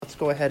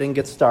go ahead and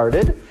get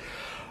started.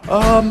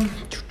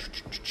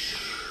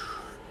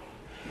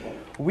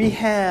 We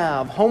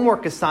have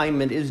homework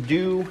assignment is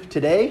due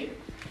today.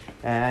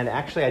 And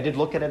actually, I did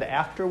look at it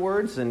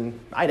afterwards, and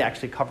I'd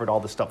actually covered all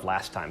the stuff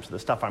last time. So the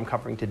stuff I'm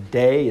covering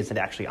today isn't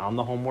actually on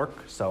the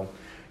homework. So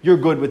you're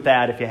good with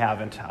that if you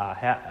haven't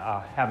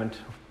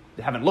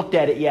looked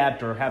at it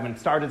yet or haven't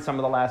started some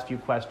of the last few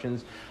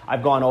questions.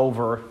 I've gone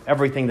over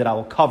everything that I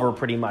will cover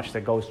pretty much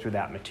that goes through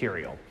that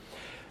material.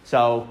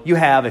 So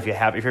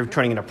if you're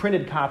turning in a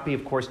printed copy,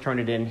 of course, turn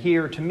it in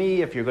here to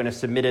me. If you're going to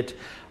submit it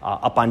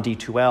up on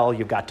D2L,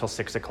 you've got till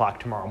 6 o'clock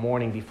tomorrow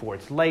morning before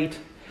it's late.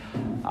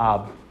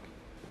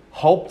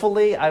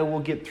 Hopefully, I will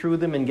get through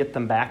them and get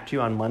them back to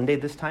you on Monday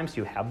this time, so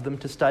you have them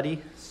to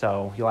study.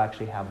 So you'll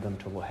actually have them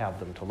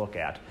to look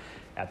at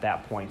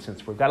that point,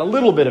 since we've got a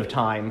little bit of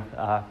time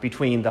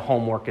between the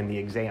homework and the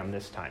exam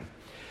this time.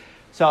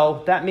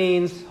 So that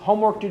means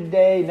homework due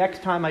today.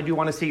 Next time, I do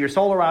want to see your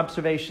solar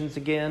observations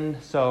again.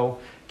 So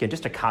again,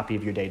 just a copy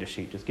of your data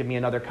sheet. Just give me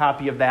another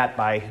copy of that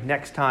by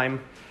next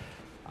time,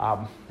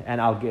 and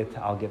I'll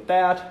get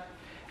that.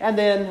 And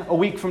then a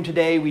week from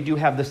today, we do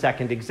have the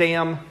second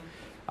exam.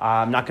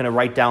 I'm not going to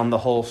write down the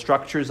whole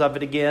structures of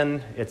it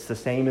again. It's the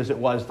same as it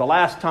was the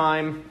last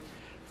time.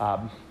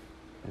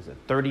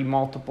 30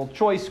 multiple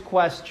choice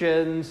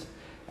questions,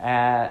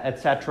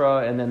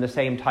 etc., and then the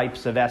same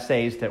types of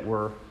essays that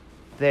were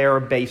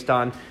there based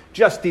on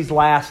just these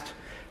last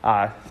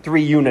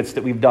 3 units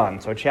that we've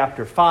done. So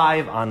Chapter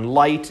 5 on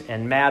light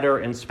and matter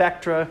and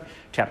spectra,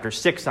 Chapter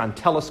 6 on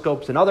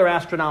telescopes and other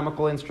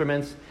astronomical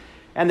instruments,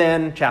 and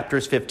then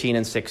Chapters 15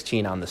 and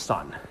 16 on the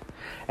sun.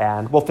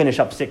 And we'll finish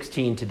up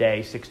 16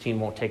 today. 16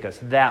 won't take us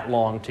that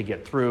long to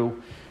get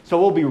through. So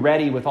we'll be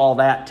ready with all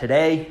that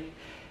today.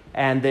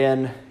 And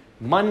then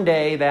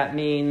Monday, that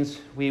means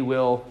we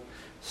will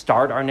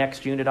start our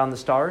next unit on the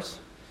stars.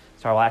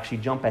 So I'll actually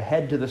jump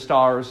ahead to the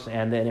stars,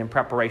 and then in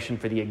preparation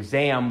for the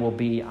exam will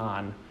be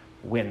on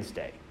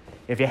Wednesday.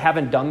 If you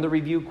haven't done the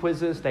review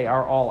quizzes, they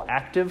are all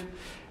active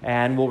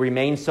and will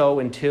remain so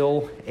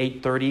until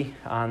 8:30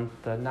 on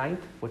the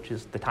 9th, which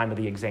is the time of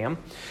the exam.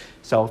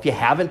 So if you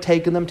haven't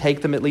taken them,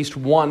 take them at least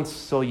once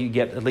so you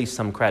get at least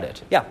some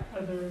credit. Yeah?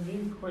 Are the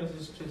review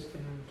quizzes just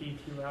in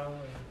D2L? Or?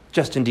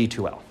 Just in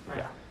D2L, right.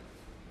 Yeah.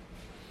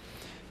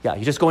 Yeah,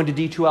 you just go into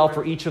D2L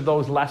for each of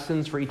those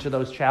lessons, for each of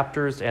those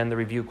chapters, and the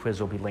review quiz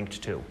will be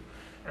linked to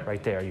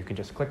right there. You can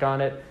just click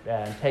on it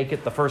and take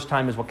it. The first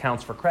time is what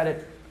counts for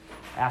credit.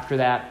 After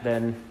that,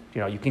 then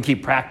you can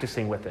keep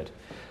practicing with it.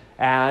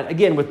 And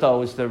again, with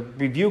those, the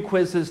review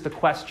quizzes, the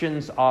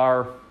questions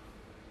are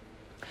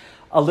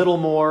a little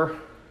more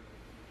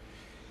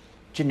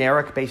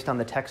generic based on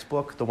the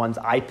textbook. The ones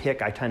I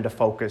pick, I tend to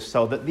focus.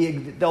 So that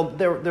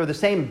they're the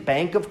same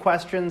bank of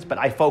questions, but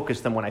I focus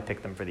them when I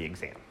pick them for the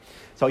exam.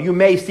 So you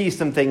may see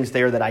some things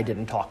there that I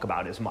didn't talk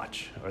about as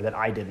much or that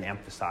I didn't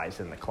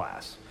emphasize in the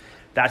class.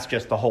 That's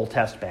just the whole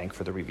test bank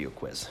for the review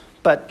quiz.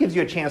 But gives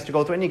you a chance to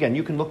go through. And again,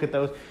 you can look at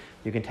those.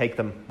 You can take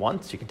them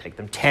once. You can take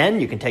them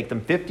 10. You can take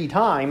them 50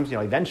 times.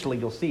 Eventually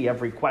you'll see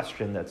every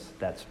question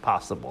that's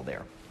possible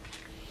there.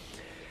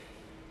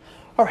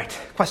 All right,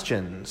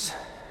 questions.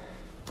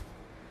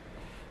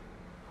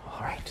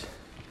 All right.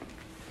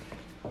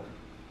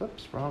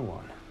 Oops, wrong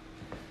one.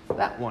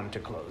 That one to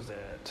close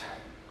it.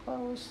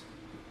 Close.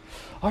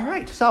 All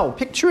right, so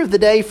picture of the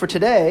day for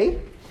today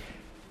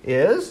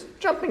is,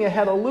 jumping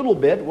ahead a little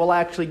bit, we'll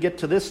actually get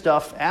to this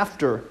stuff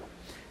after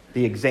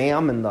the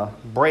exam and the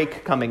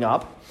break coming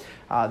up.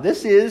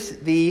 This is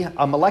the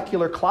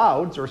molecular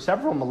clouds, or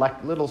several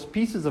little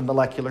pieces of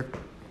molecular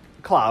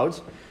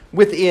clouds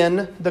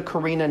within the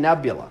Carina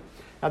Nebula.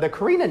 Now, the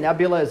Carina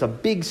Nebula is a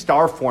big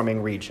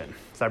star-forming region.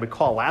 As I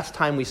recall, last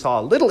time we saw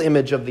a little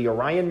image of the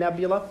Orion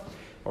Nebula,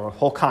 or a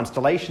whole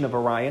constellation of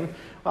Orion.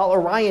 Well,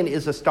 Orion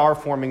is a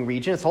star-forming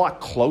region. It's a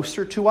lot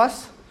closer to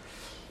us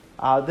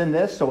than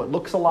this, so it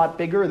looks a lot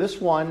bigger.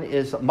 This one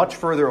is much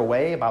further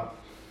away, about,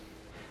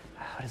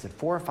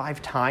 4 or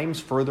 5 times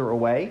further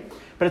away?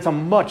 But it's a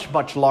much,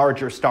 much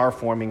larger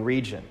star-forming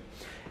region.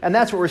 And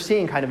that's what we're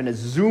seeing kind of in a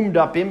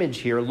zoomed-up image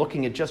here,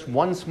 looking at just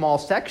one small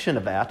section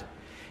of that,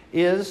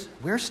 is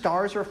where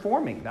stars are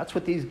forming. That's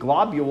what these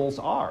globules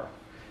are.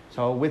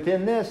 So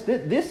within this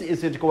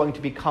isn't going to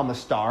become a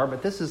star,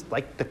 but this is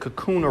like the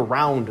cocoon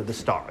around the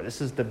star.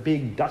 This is the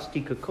big dusty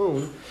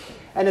cocoon.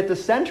 And at the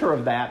center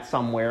of that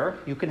somewhere,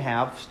 you can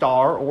have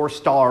star or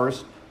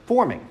stars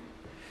forming.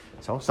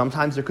 So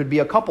sometimes there could be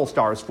a couple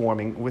stars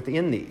forming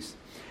within these.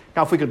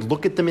 Now, if we could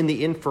look at them in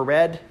the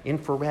infrared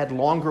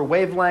longer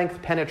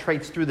wavelength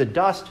penetrates through the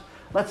dust,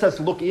 lets us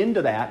look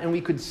into that, and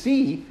we could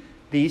see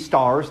these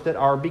stars that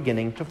are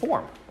beginning to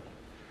form.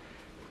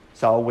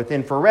 So with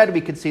infrared,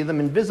 we could see them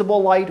in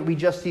visible light. We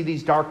just see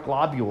these dark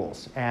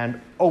globules. And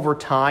over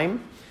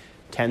time,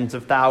 tens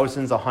of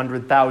thousands,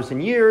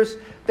 100,000 years,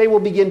 they will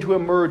begin to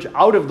emerge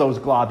out of those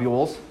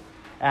globules,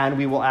 and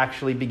we will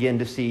actually begin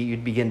to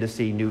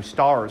see new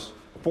stars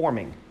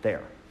forming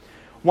there.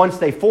 Once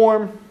they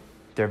form,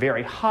 they're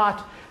very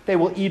hot. They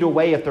will eat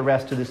away at the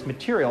rest of this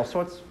material.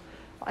 So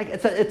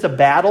it's a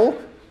battle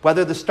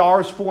Whether the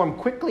stars form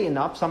quickly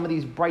enough, some of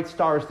these bright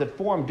stars that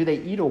form, do they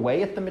eat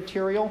away at the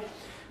material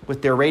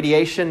with their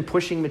radiation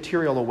pushing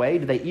material away?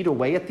 Do they eat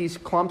away at these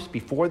clumps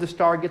before the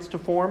star gets to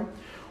form?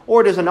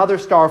 Or does another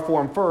star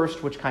form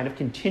first, which kind of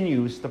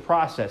continues the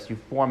process? You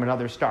form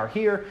another star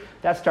here,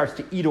 that starts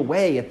to eat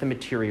away at the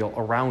material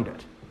around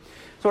it.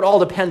 So it all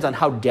depends on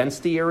how dense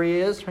the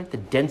area is, right? The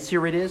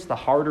denser it is, the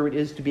harder it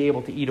is to be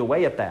able to eat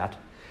away at that.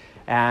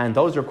 And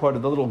those are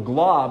quoted the little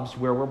globs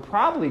where we're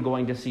probably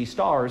going to see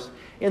stars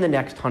in the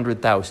next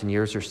 100,000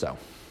 years or so.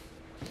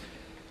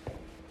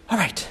 All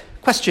right,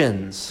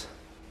 questions?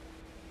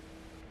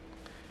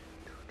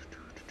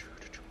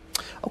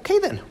 Okay,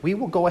 then, we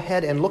will go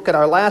ahead and look at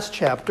our last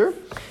chapter,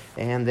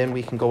 and then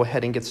we can go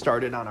ahead and get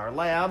started on our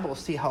lab. We'll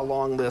see how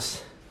long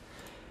this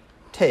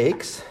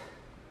takes.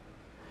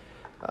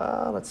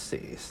 Let's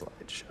see,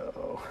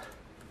 slideshow.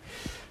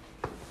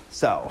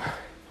 So,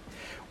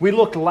 we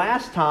looked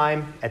last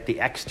time at the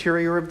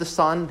exterior of the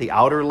sun, the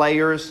outer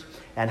layers,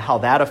 and how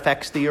that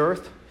affects the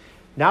Earth.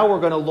 Now we're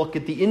going to look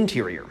at the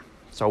interior.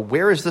 So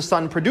where is the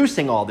sun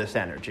producing all this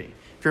energy?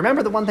 If you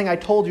remember the one thing I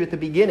told you at the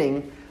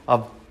beginning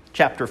of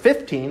chapter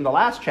 15, the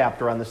last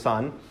chapter on the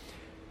sun,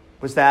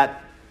 was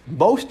that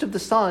most of the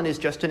sun is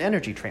just an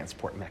energy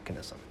transport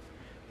mechanism.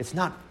 It's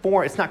not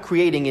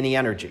creating any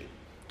energy.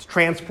 It's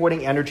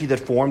transporting energy that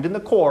formed in the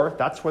core,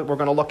 that's what we're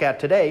going to look at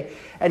today,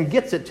 and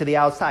gets it to the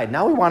outside.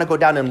 Now we want to go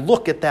down and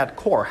look at that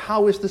core.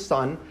 How is the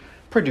sun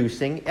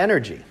producing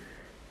energy?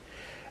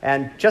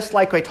 And just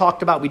like I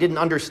talked about, we didn't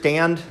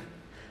understand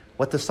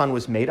what the sun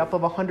was made up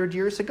of 100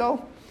 years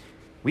ago.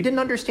 We didn't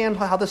understand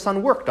how the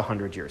sun worked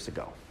 100 years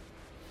ago.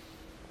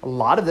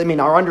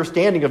 Our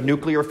understanding of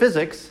nuclear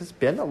physics has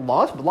been, a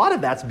lot of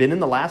that's been in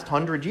the last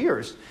 100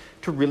 years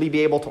to really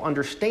be able to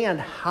understand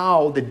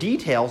how the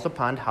details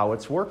upon how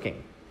it's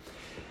working.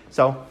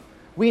 So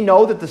we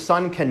know that the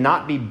sun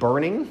cannot be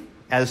burning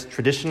as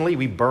traditionally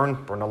we burn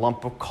a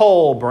lump of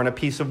coal, burn a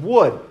piece of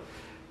wood.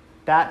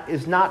 That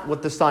is not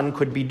what the sun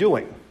could be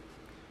doing.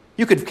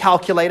 You could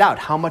calculate out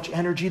how much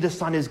energy the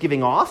sun is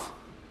giving off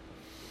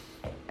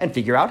and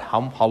figure out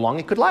how long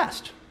it could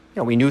last.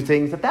 We knew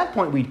things at that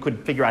point. We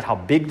could figure out how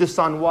big the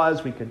sun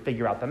was. We could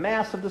figure out the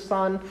mass of the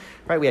sun.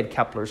 Right? We had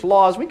Kepler's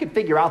laws. We could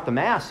figure out the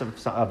mass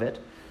of it.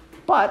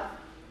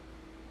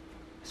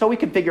 So we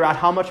could figure out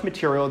how much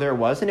material there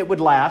was, and it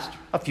would last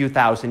a few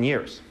thousand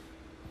years.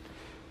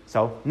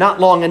 So not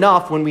long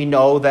enough when we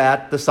know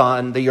that the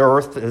sun, the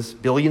Earth, is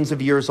billions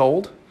of years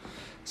old.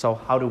 So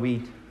how do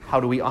we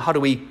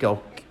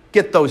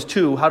get those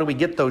two? How do we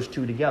get those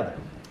two together?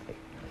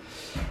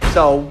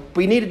 So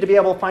we needed to be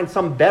able to find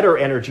some better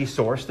energy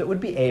source that would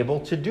be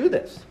able to do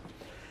this.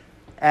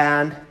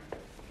 And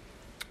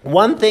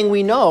one thing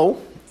we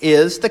know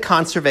is the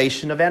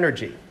conservation of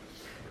energy,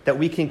 that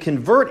we can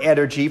convert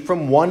energy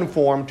from one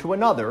form to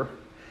another,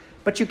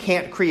 but you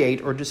can't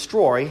create or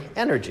destroy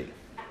energy.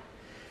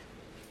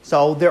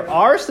 So there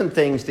are some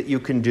things that you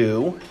can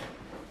do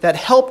that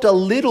helped a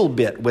little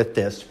bit with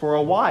this for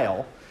a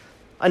while,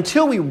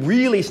 until we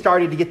really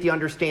started to get the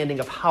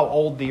understanding of how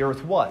old the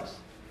Earth was.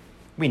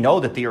 We know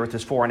that the Earth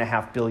is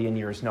 4.5 billion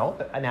years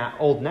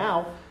old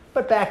now,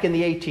 but back in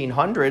the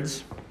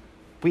 1800s,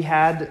 we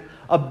had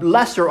a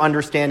lesser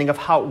understanding of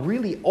how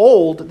really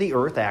old the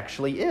Earth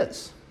actually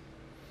is.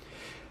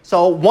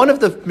 So one of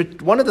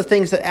the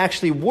things that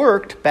actually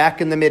worked back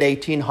in the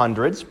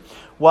mid-1800s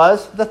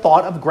was the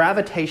thought of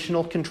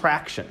gravitational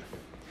contraction.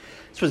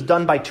 This was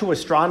done by two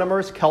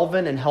astronomers,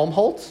 Kelvin and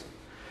Helmholtz,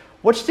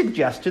 which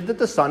suggested that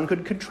the sun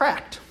could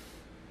contract.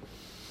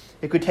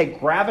 It could take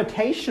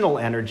gravitational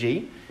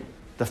energy.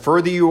 The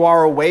further you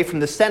are away from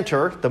the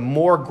center, the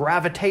more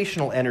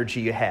gravitational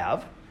energy you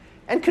have,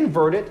 and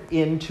convert it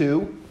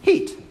into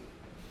heat.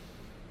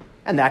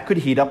 And that could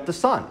heat up the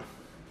sun.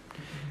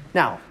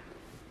 Now,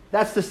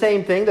 that's the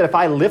same thing that if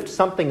I lift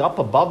something up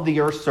above the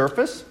Earth's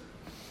surface,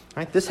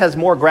 right, this has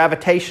more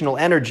gravitational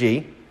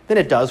energy than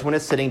it does when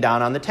it's sitting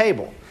down on the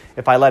table.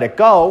 If I let it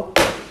go,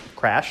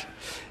 crash,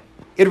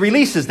 it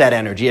releases that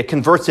energy. It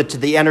converts it to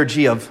the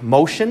energy of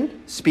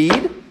motion,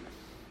 speed,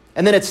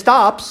 and then it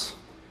stops.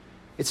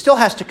 It still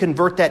has to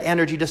convert that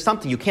energy to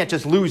something. You can't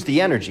just lose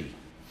the energy.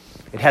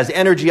 It has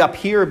energy up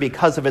here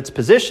because of its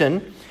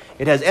position.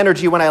 It has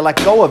energy when I let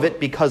go of it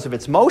because of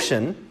its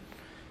motion.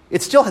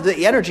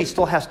 The energy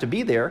still has to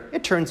be there.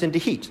 It turns into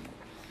heat.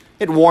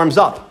 It warms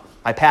up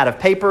my pad of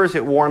papers.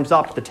 It warms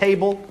up the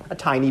table a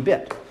tiny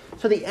bit.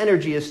 So the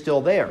energy is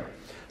still there.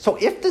 So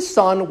if the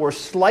sun were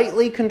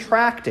slightly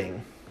contracting,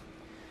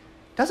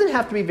 it doesn't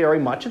have to be very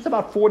much. It's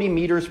about 40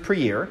 meters per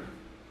year.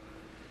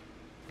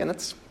 And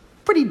it's a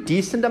pretty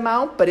decent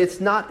amount, but it's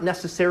not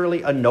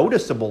necessarily a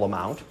noticeable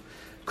amount.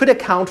 Could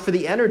account for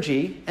the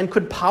energy and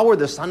could power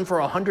the sun for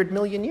 100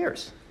 million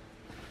years.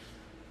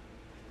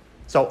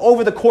 So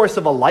over the course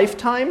of a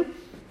lifetime,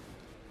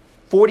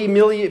 40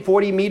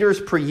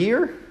 meters per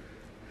year,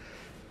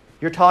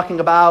 you're talking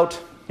about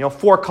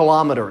 4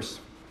 kilometers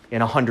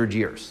in 100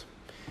 years.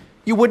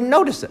 You wouldn't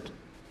notice it.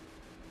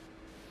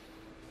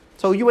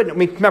 So you wouldn't.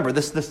 Remember,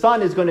 the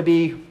sun is going to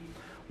be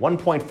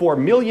 1.4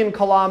 million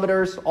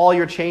kilometers. All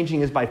you're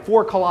changing is by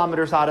 4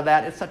 kilometers out of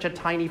that. It's such a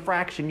tiny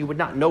fraction, you would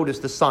not notice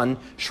the sun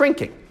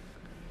shrinking.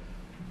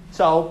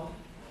 So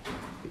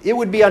it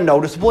would be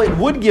unnoticeable. It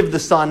would give the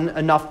sun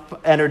enough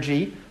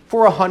energy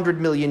for 100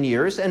 million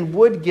years and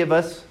would give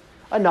us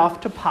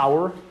enough to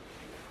power,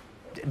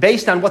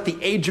 based on what the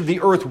age of the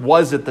Earth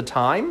was at the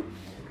time,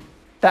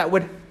 that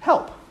would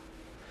help.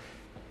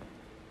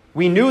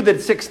 We knew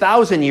that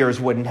 6,000 years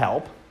wouldn't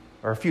help,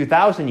 or a few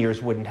thousand years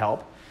wouldn't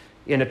help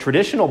in a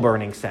traditional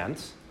burning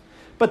sense,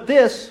 but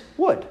this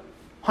would,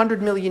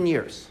 100 million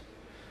years.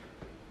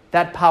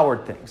 That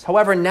powered things.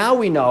 However, now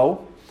we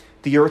know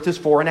the Earth is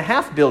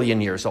 4.5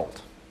 billion years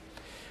old.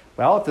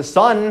 Well, if the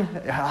sun,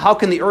 how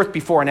can the Earth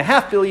be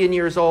 4.5 billion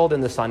years old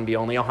and the sun be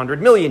only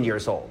 100 million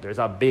years old? There's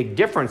a big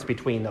difference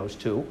between those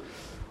two.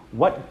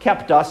 What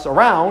kept us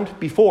around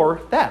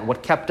before that?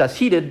 What kept us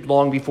heated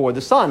long before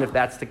the sun, if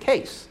that's the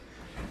case?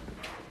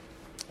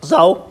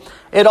 So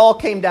it all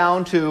came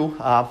down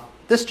to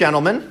this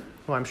gentleman,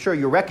 who I'm sure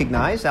you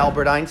recognize,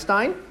 Albert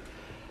Einstein,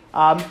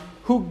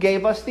 who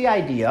gave us the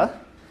idea.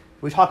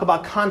 We talk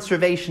about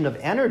conservation of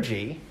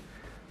energy,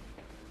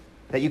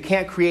 that you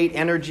can't create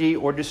energy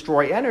or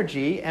destroy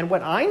energy. And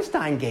what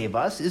Einstein gave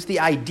us is the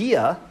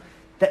idea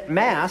that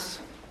mass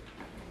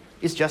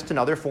is just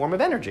another form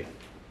of energy.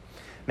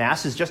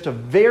 Mass is just a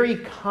very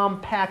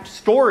compact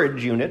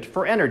storage unit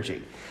for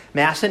energy.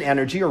 Mass and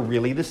energy are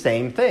really the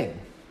same thing.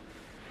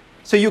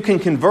 So you can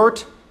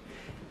convert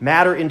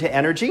matter into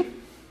energy.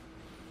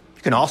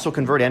 You can also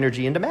convert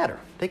energy into matter.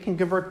 They can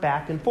convert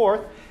back and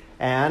forth.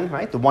 And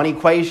the one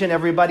equation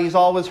everybody's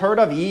always heard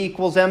of, E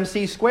equals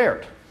mc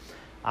squared.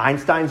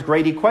 Einstein's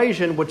great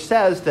equation, which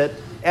says that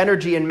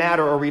energy and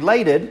matter are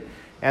related,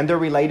 and they're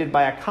related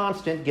by a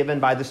constant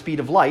given by the speed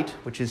of light,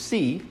 which is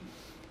c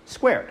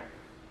squared.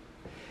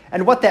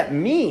 And what that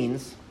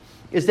means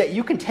is that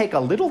you can take a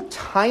little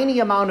tiny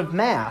amount of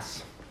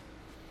mass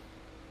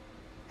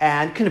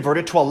and convert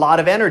it to a lot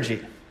of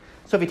energy.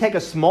 So if you take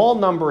a small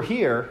number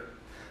here,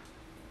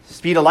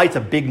 speed of light's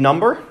a big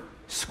number,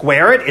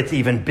 square it, it's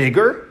even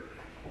bigger.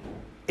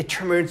 It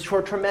turns to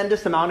a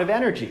tremendous amount of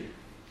energy.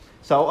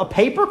 So a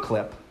paper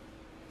clip,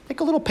 take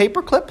a little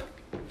paper clip,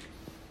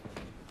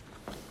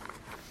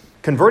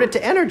 convert it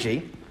to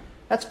energy,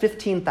 that's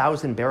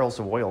 15,000 barrels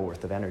of oil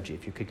worth of energy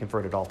if you could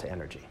convert it all to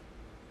energy.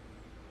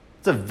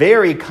 It's a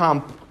very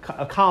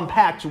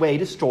compact way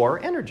to store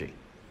energy.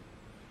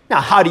 Now,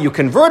 how do you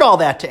convert all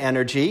that to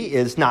energy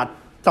is not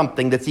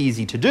something that's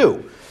easy to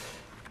do.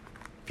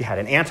 If you had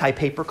an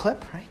anti-paper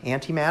clip,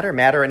 antimatter,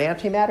 matter and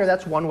antimatter,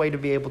 that's one way to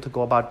be able to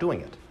go about doing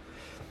it.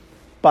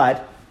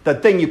 But the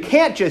thing you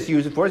can't just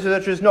use it for is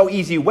that there's no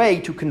easy way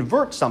to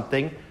convert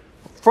something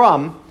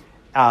from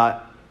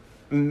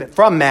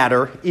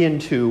matter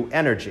into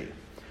energy.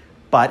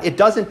 But it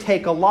doesn't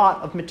take a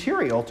lot of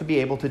material to be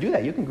able to do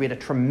that. You can create a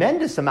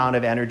tremendous amount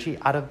of energy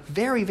out of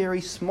very,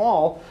 very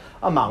small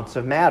amounts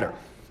of matter.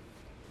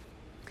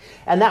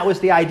 And that was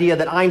the idea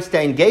that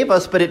Einstein gave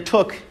us, but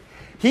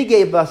he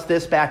gave us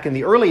this back in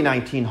the early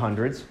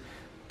 1900s,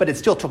 but it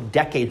still took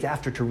decades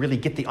after to really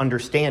get the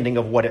understanding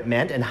of what it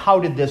meant and how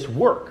did this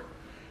work.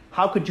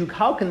 How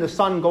can the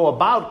sun go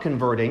about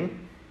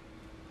converting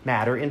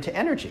matter into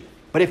energy?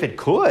 But if it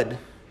could,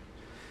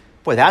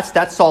 boy,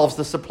 that solves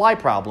the supply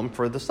problem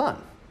for the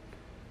sun.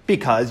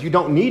 Because you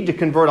don't need to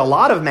convert a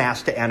lot of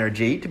mass to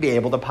energy to be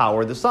able to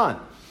power the sun.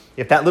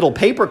 If that little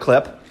paper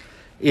clip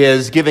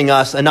is giving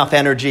us enough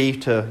energy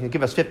to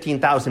give us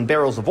 15,000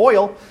 barrels of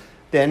oil,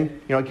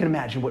 then you can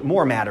imagine what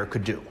more matter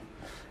could do.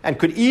 And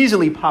could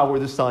easily power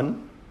the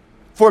sun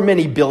for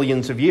many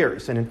billions of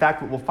years. And in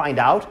fact, what we'll find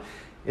out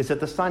is that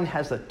the sun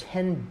has a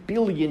 10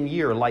 billion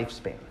year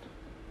lifespan.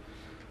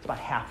 It's about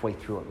halfway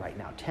through it right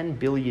now, 10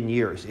 billion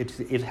years.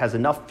 It has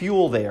enough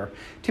fuel there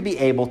to be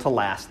able to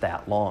last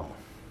that long.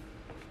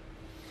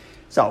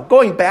 So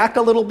going back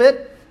a little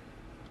bit,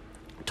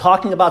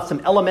 talking about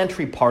some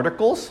elementary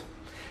particles,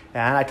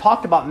 and I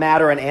talked about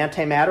matter and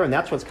antimatter, and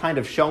that's what's kind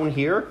of shown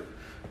here.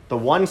 The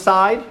one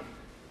side,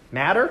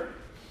 matter,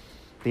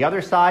 the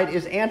other side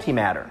is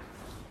antimatter.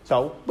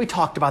 So we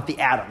talked about the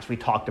atoms. We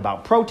talked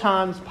about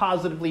protons,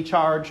 positively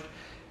charged,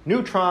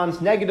 neutrons,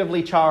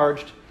 negatively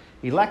charged,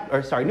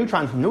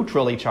 neutrons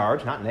neutrally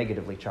charged, not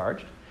negatively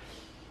charged,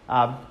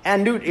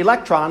 and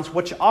electrons,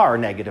 which are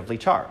negatively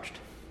charged.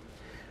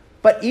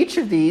 But each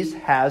of these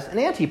has an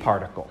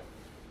antiparticle.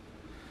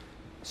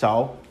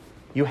 So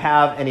you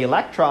have an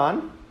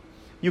electron.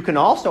 You can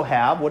also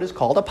have what is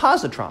called a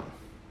positron.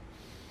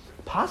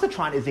 A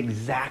positron is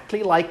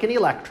exactly like an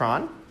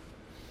electron,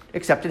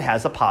 except it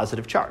has a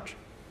positive charge.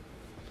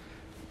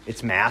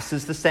 Its mass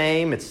is the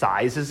same, its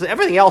size is,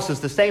 everything else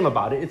is the same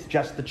about it. It's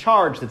just the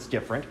charge that's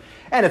different,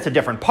 and it's a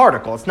different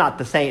particle. It's not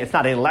the same. It's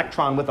not an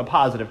electron with a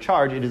positive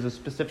charge. It is a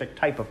specific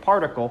type of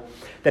particle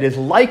that is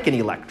like an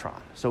electron.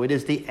 So it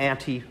is the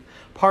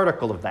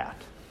antiparticle of that.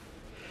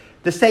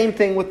 The same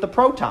thing with the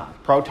proton.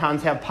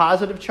 Protons have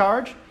positive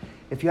charge.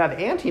 If you have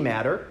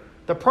antimatter,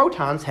 the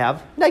protons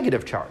have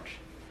negative charge.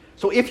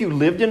 So if you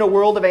lived in a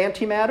world of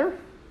antimatter,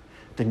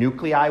 the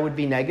nuclei would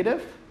be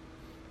negative,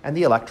 and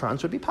the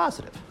electrons would be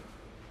positive.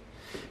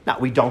 Now,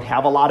 we don't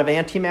have a lot of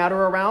antimatter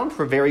around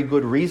for very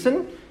good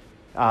reason,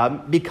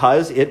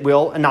 because it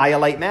will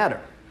annihilate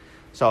matter.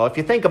 So if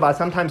you think about it,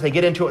 sometimes they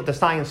get into it with the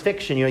science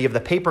fiction. You have the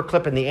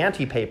paperclip and the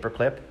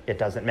anti-paperclip. It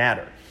doesn't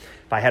matter.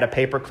 If I had a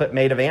paperclip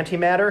made of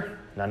antimatter,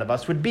 none of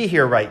us would be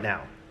here right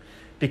now,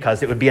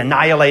 because it would be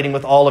annihilating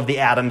with all of the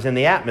atoms in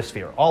the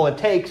atmosphere. All it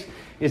takes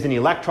is an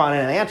electron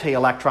and an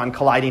anti-electron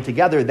colliding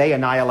together. They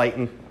annihilate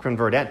and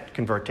convert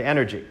to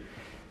energy.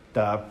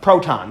 The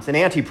protons and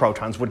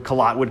antiprotons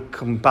would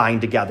combine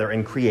together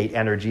and create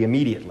energy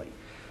immediately.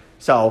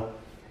 So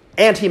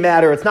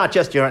antimatter, it's not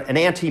just an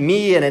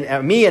anti-me and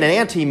an me and an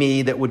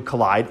anti-me that would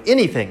collide.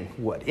 Anything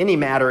would. Any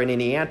matter and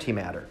any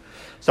antimatter.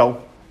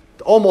 So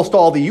almost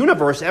all the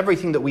universe,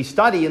 everything that we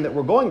study and that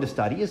we're going to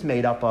study, is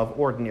made up of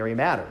ordinary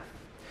matter.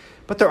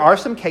 But there are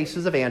some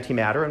cases of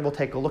antimatter, and we'll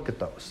take a look at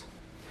those.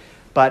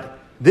 But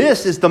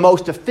this is the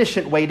most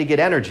efficient way to get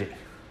energy.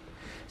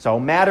 So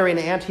matter and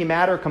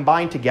antimatter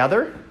combined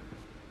together.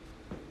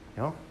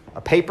 A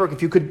paper,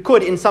 if you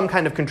could in some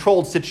kind of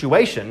controlled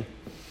situation,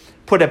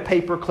 put a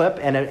paper clip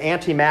and an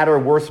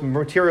antimatter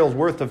material's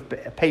worth of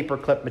paper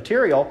clip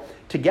material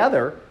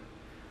together,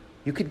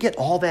 you could get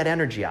all that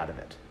energy out of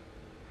it.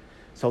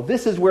 So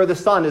this is where the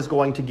sun is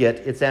going to get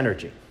its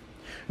energy.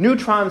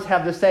 Neutrons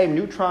have the same.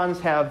 Neutrons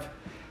have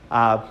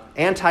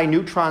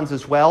antineutrons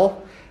as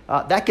well.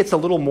 That gets a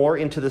little more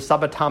into the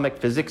subatomic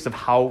physics of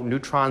how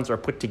neutrons are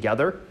put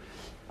together.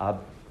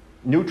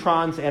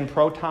 Neutrons and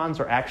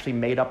protons are actually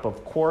made up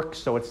of quarks,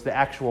 so it's the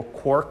actual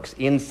quarks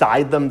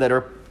inside them that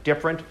are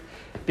different,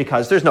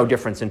 because there's no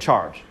difference in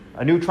charge.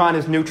 A neutron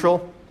is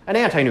neutral, an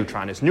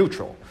antineutron is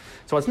neutral.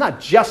 So it's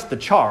not just the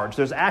charge,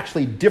 there's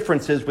actually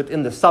differences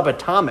within the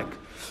subatomic,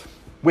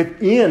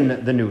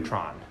 within the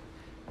neutron.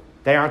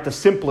 They aren't the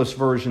simplest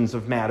versions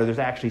of matter, there's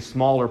actually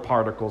smaller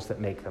particles that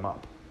make them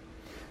up.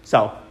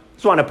 So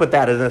just want to put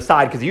that as an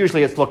aside, because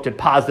usually it's looked at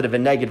positive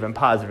and negative and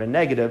positive and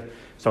negative.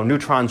 So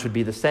neutrons would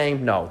be the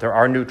same. No, there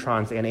are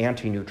neutrons and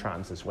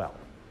antineutrons as well.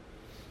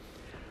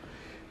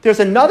 There's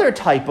another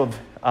type of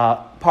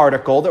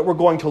particle that we're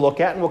going to look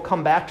at, and we'll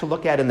come back to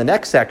look at in the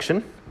next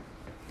section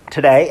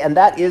today, and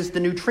that is the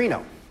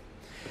neutrino.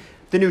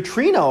 The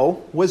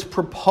neutrino was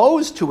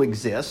proposed to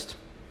exist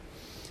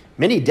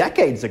many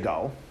decades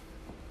ago,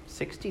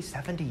 60,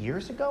 70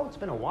 years ago. It's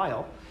been a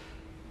while.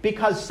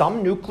 Because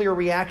some nuclear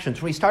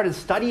reactions, when we started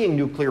studying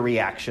nuclear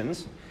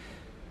reactions,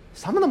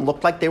 some of them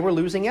looked like they were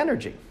losing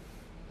energy.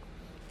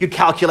 You'd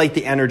calculate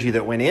the energy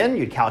that went in,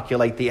 you'd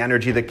calculate the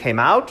energy that came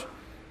out.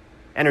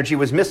 Energy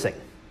was missing.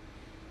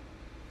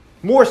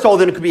 More so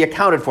than it could be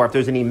accounted for. If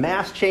there's any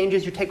mass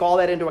changes, you take all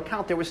that into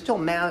account, there was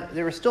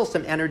still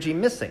some energy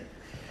missing.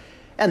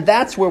 And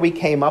that's where we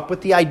came up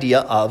with the idea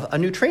of a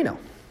neutrino.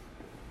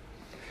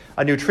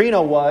 A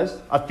neutrino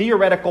was a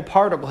theoretical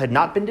particle, had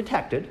not been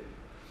detected,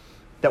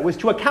 that was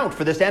to account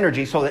for this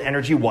energy so that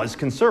energy was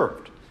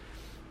conserved.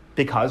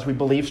 Because we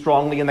believe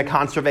strongly in the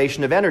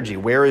conservation of energy,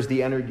 whereas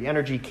the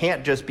energy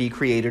can't just be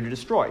created or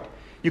destroyed.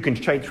 You can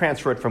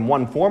transfer it from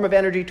one form of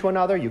energy to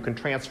another, you can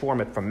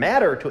transform it from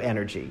matter to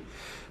energy,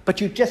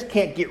 but you just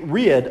can't get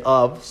rid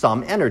of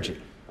some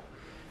energy.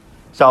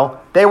 So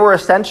they were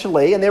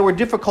essentially, and they were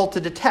difficult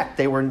to detect,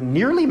 they were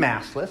nearly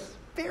massless,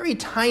 very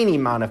tiny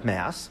amount of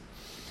mass.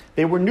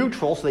 They were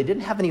neutral, so they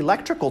didn't have an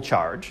electrical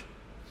charge.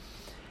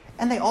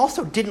 And they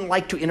also didn't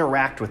like to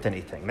interact with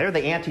anything. They're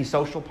the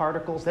antisocial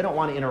particles. They don't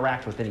want to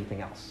interact with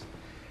anything else.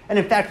 And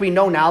in fact, we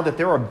know now that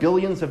there are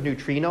billions of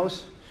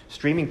neutrinos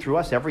streaming through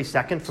us every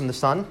second from the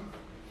sun.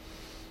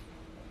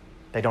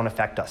 They don't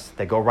affect us.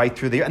 They go right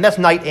through the... And that's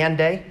night and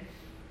day.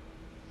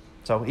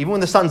 So even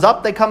when the sun's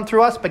up, they come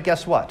through us. But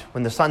guess what?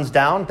 When the sun's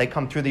down, they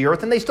come through the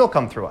earth and they still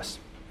come through us.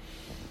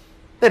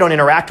 They don't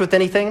interact with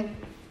anything.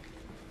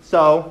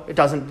 So it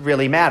doesn't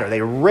really matter.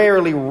 They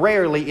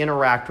rarely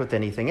interact with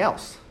anything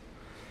else.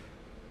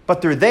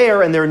 But they're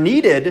there and they're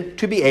needed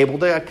to be able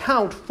to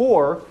account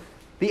for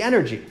the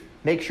energy.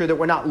 Make sure that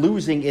we're not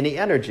losing any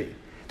energy.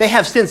 They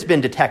have since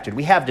been detected.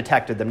 We have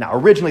detected them now.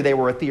 Originally, they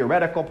were a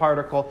theoretical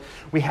particle.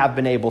 We have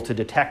been able to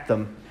detect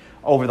them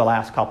over the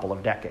last couple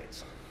of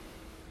decades.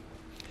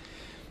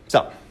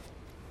 So,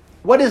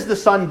 what is the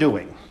sun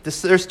doing?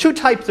 There's two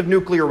types of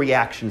nuclear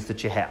reactions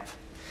that you have.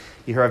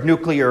 You have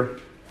nuclear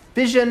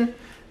fission,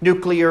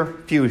 nuclear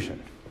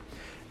fusion.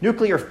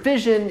 Nuclear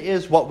fission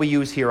is what we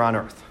use here on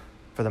Earth,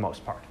 for the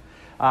most part.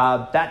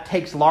 That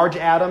takes large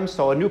atoms,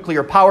 so a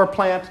nuclear power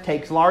plant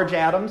takes large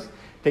atoms,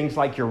 things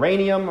like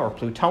uranium or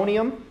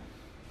plutonium,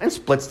 and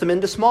splits them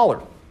into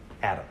smaller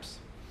atoms.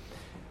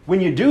 When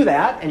you do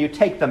that, and you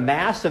take the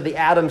mass of the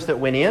atoms that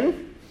went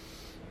in,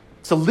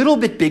 it's a little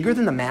bit bigger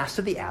than the mass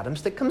of the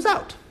atoms that comes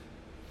out.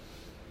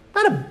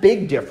 Not a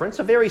big difference,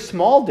 a very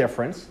small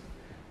difference,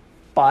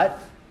 but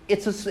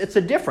it's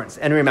a difference.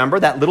 And remember,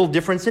 that little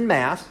difference in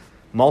mass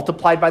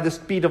multiplied by the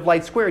speed of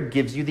light squared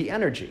gives you the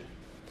energy.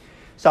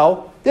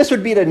 So this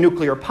would be the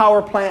nuclear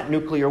power plant,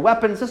 nuclear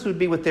weapons. This would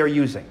be what they're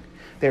using.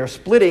 They're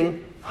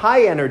splitting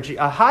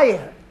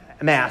high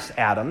mass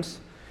atoms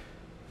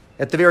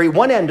at the very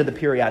one end of the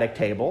periodic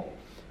table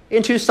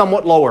into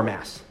somewhat lower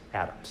mass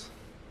atoms.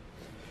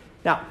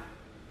 Now,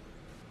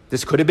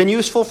 this could have been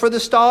useful for the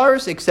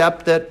stars,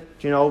 except that,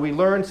 we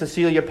learned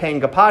Cecilia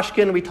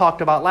Payne-Gaposchkin, we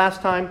talked about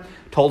last time,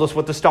 told us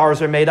what the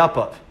stars are made up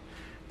of.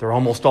 They're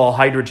almost all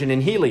hydrogen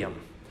and helium.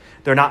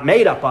 They're not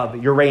made up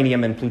of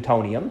uranium and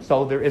plutonium,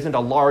 so there isn't a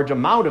large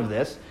amount of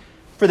this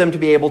for them to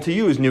be able to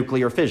use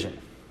nuclear fission.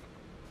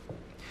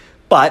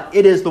 But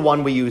it is the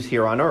one we use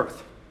here on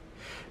Earth.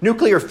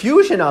 Nuclear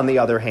fusion, on the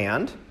other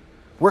hand,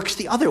 works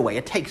the other way.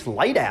 It takes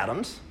light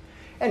atoms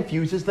and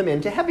fuses them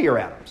into heavier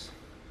atoms.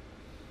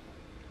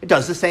 It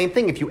does the same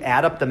thing. If you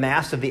add up the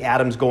mass of the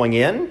atoms going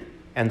in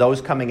and those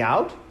coming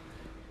out,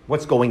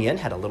 what's going in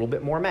had a little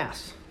bit more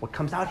mass. What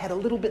comes out had a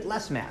little bit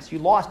less mass. You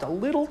lost a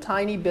little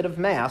tiny bit of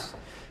mass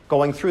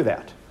going through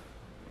that.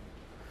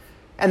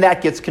 And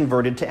that gets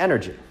converted to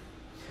energy.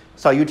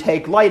 So you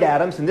take light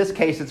atoms, in this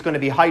case it's going to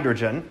be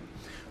hydrogen.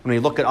 When we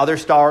look at other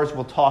stars,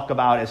 we'll talk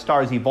about, as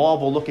stars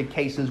evolve, we'll look at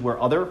cases where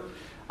other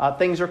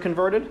things are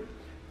converted.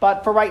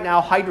 But for right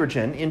now,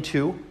 hydrogen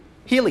into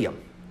helium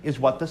is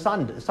what the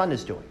sun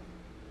is doing.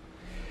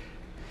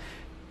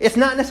 It's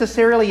not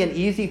necessarily an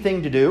easy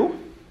thing to do.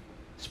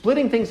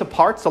 Splitting things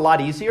apart is a lot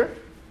easier.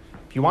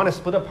 If you want to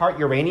split apart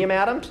uranium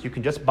atoms, you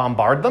can just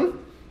bombard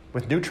them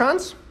with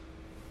neutrons.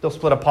 They'll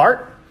split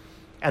apart,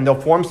 and they'll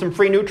form some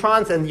free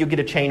neutrons, and you get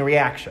a chain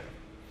reaction.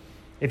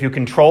 If you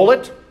control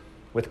it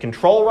with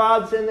control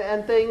rods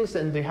and things,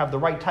 and you have the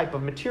right type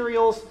of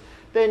materials,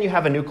 then you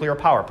have a nuclear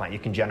power plant. You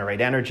can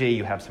generate energy.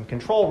 You have some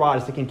control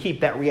rods that can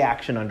keep that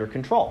reaction under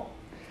control.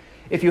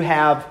 If you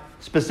have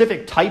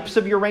specific types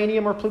of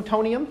uranium or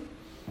plutonium,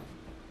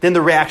 then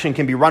the reaction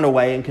can be run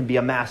away and can be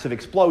a massive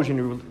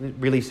explosion,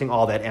 releasing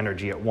all that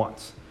energy at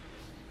once.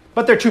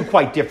 But they're two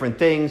quite different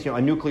things.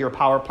 A nuclear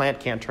power plant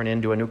can't turn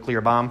into a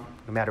nuclear bomb,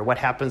 no matter what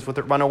happens with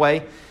it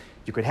runaway.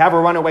 You could have a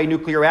runaway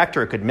nuclear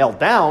reactor. It could melt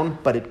down,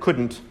 but it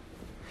couldn't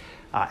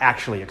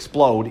actually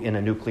explode in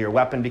a nuclear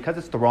weapon because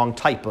it's the wrong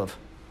type of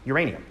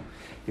uranium.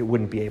 It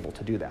wouldn't be able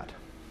to do that.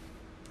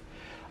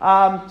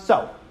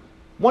 So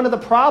one of the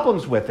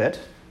problems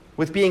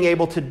with being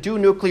able to do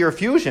nuclear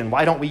fusion,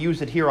 why don't we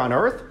use it here on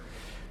Earth?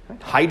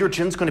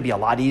 Hydrogen's going to be a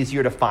lot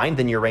easier to find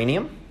than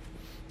uranium.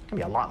 It's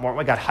going to be a lot more.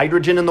 We got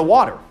hydrogen in the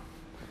water.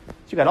 So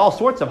you got all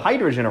sorts of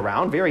hydrogen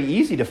around, very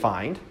easy to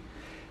find.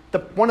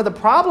 One of the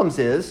problems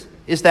is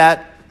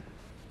that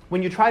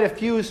when you try to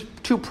fuse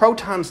two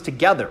protons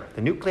together,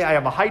 the nuclei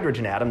of a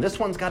hydrogen atom, this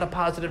one's got a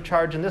positive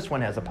charge and this one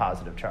has a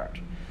positive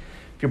charge.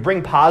 If you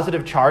bring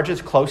positive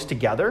charges close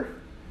together,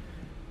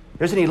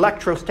 there's an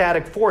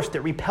electrostatic force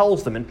that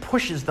repels them and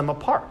pushes them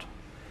apart.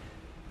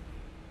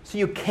 So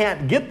you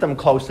can't get them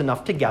close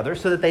enough together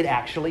so that they'd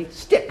actually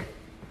stick.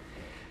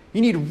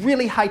 You need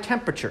really high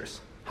temperatures.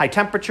 High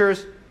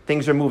temperatures,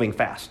 things are moving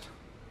fast.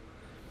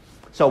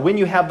 So when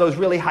you have those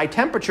really high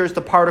temperatures,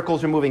 the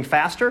particles are moving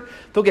faster.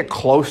 They'll get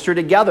closer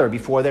together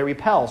before they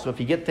repel. So if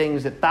you get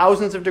things at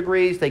thousands of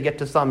degrees, they get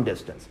to some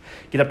distance.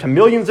 Get up to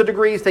millions of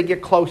degrees, they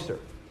get closer.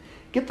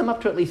 Get them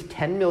up to at least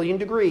 10 million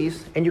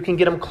degrees, and you can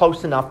get them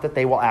close enough that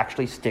they will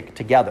actually stick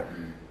together.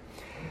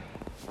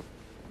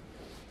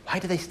 Why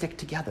do they stick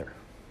together?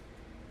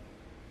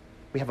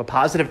 We have a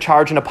positive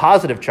charge and a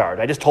positive charge.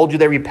 I just told you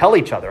they repel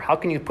each other. How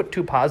can you put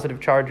two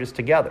positive charges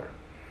together?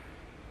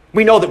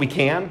 We know that we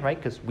can, right?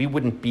 Because we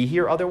wouldn't be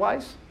here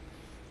otherwise.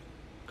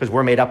 Because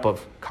we're made up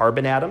of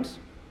carbon atoms,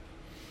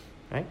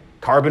 right?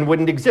 Carbon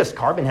wouldn't exist.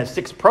 Carbon has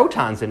 6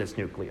 protons in its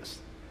nucleus.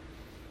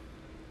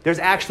 There's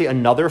actually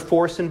another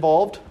force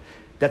involved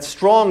that's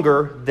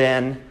stronger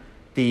than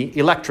the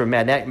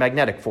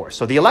electromagnetic force.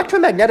 So the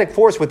electromagnetic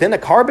force within the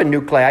carbon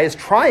nuclei is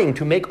trying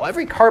to make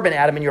every carbon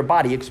atom in your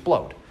body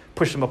explode,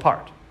 push them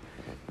apart.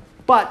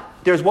 But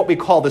there's what we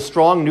call the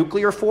strong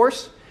nuclear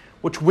force,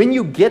 which when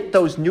you get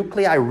those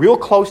nuclei real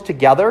close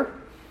together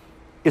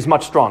is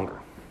much stronger.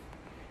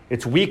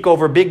 It's weak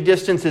over big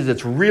distances.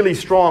 It's really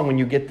strong when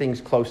you get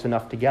things close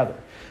enough together.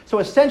 So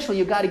essentially,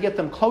 you've got to get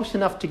them close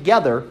enough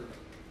together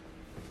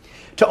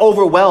to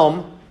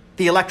overwhelm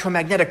the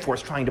electromagnetic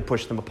force trying to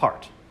push them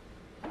apart.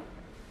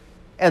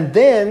 And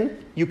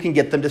then you can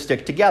get them to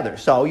stick together.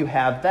 So you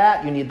have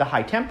that. You need the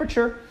high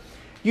temperature.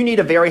 You need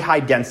a very high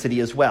density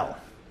as well.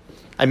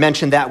 I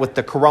mentioned that with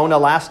the corona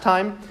last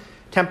time.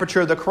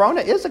 Temperature of the corona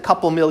is a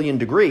couple million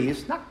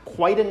degrees, not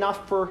quite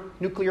enough for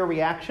nuclear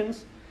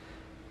reactions,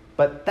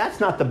 but that's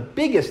not the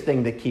biggest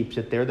thing that keeps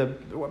it there. The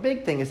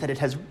big thing is that it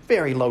has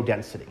very low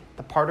density.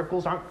 The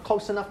particles aren't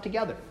close enough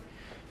together.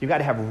 You've got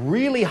to have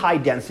really high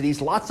densities,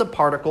 lots of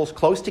particles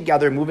close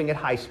together, moving at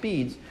high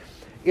speeds,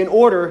 in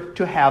order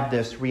to have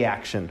this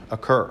reaction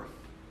occur.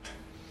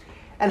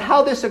 And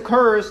how this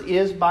occurs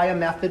is by a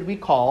method we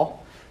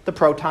call the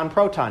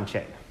proton-proton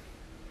chain.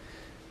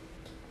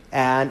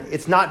 And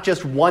it's not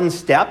just one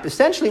step.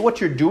 Essentially, what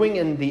you're doing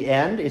in the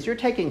end is you're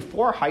taking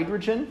 4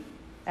 hydrogen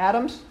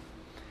atoms.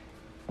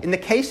 In the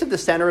case of the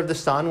center of the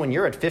sun, when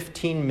you're at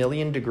 15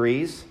 million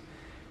degrees,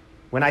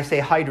 when I say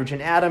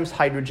hydrogen atoms,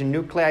 hydrogen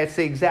nuclei, it's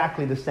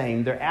exactly the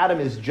same. Their atom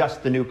is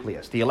just the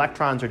nucleus. The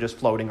electrons are just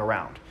floating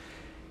around.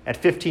 At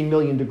 15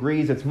 million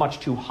degrees, it's much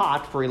too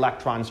hot for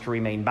electrons to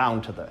remain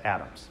bound to the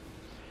atoms.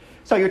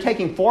 So you're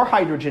taking 4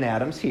 hydrogen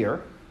atoms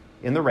here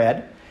in the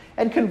red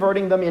and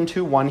converting them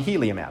into 1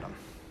 helium atom.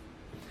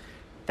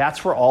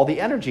 That's where all the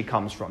energy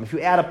comes from. If you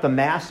add up the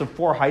mass of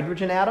 4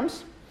 hydrogen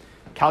atoms,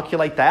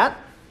 calculate that,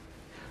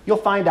 you'll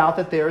find out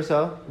that there's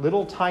a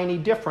little tiny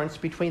difference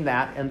between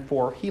that and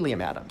 4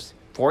 helium atoms.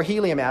 4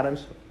 helium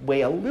atoms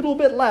weigh a little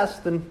bit less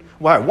than,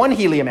 1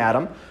 helium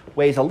atom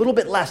weighs a little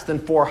bit less than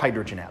 4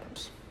 hydrogen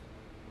atoms.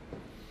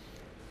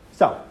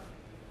 So,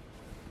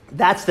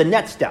 that's the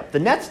next step. The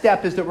next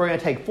step is that we're going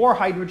to take 4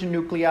 hydrogen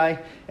nuclei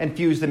and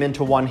fuse them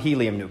into 1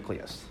 helium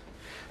nucleus.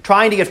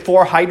 Trying to get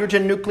 4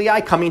 hydrogen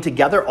nuclei coming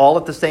together all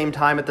at the same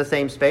time at the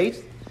same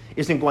space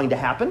isn't going to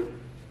happen.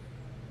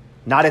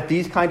 Not at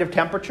these kind of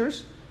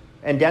temperatures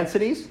and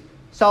densities.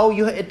 So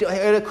it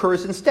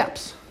occurs in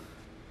steps.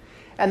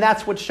 And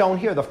that's what's shown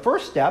here. The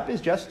first step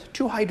is just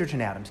 2 hydrogen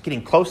atoms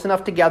getting close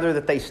enough together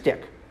that they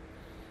stick.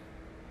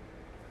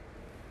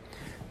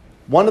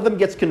 One of them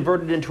gets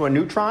converted into a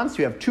neutron, so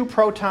you have 2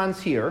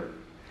 protons here.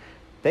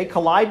 They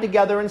collide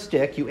together and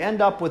stick. You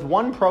end up with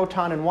 1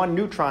 proton and 1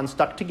 neutron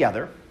stuck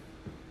together.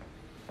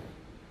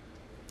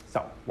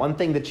 So, one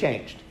thing that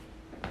changed.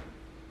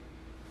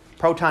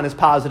 Proton is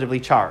positively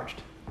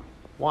charged.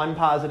 1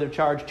 positive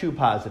charge, 2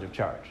 positive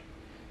charge.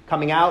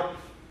 Coming out,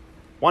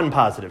 1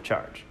 positive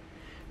charge.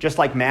 Just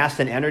like mass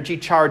and energy,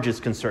 charge is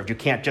conserved. You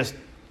can't just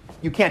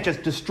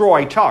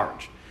destroy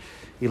charge.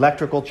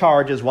 Electrical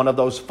charge is one of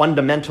those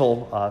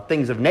fundamental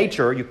things of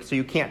nature, so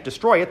you can't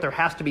destroy it. There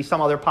has to be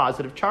some other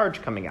positive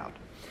charge coming out.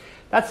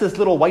 That's this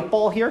little white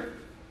ball here.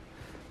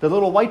 The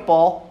little white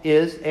ball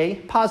is a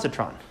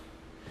positron,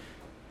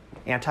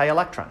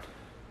 anti-electron.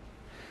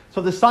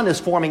 So the sun is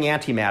forming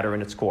antimatter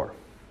in its core.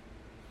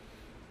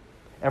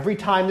 Every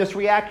time this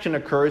reaction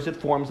occurs, it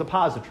forms a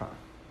positron.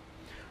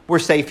 We're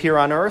safe here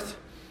on Earth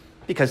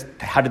because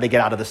how do they get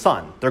out of the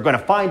sun? They're going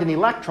to find an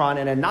electron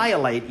and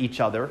annihilate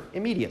each other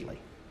immediately.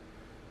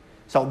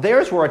 So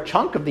there's where a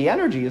chunk of the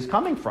energy is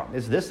coming from,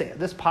 is this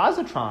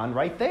positron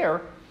right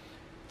there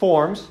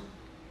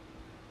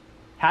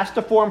has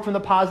to form from the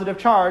positive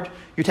charge.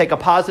 You take a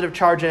positive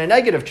charge and a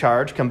negative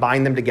charge,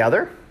 combine them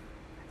together,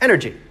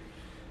 energy.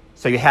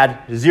 So you had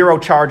 0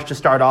 charge to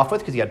start off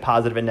with because you had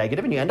positive and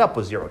negative, and you end up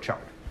with 0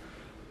 charge.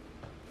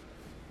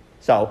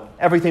 So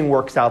everything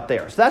works out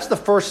there. So that's the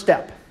first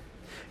step.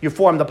 You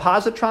form the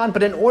positron,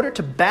 but in order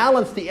to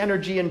balance the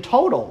energy in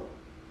total,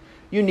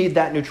 you need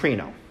that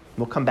neutrino.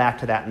 We'll come back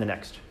to that in the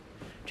next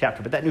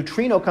chapter. But that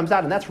neutrino comes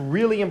out, and that's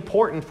really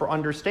important for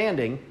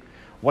understanding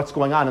what's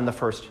going on in the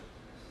first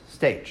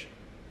stage.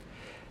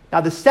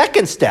 Now, the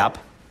second step,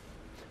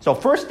 so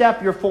first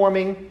step, you're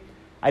forming,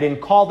 I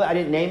didn't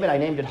name it, I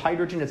named it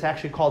hydrogen. It's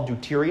actually called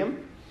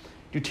deuterium.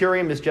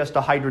 Deuterium is just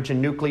a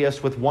hydrogen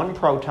nucleus with 1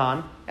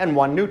 proton and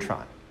 1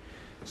 neutron.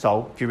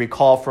 So, if you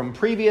recall from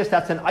previous,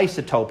 that's an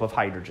isotope of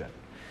hydrogen.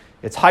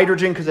 It's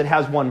hydrogen because it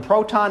has 1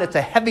 proton. It's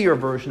a heavier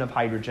version of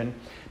hydrogen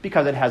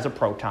because it has a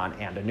proton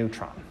and a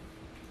neutron.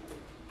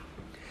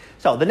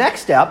 So the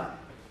next step,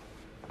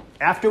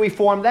 after we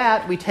form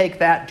that, we take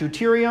that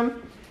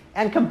deuterium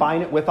and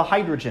combine it with a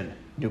hydrogen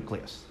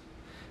nucleus.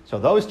 So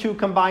those two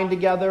combine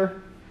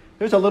together.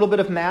 There's a little bit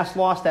of mass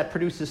loss that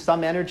produces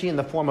some energy in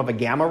the form of a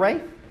gamma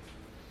ray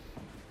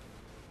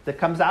that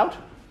comes out.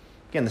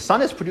 Again, the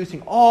sun is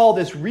producing all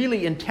this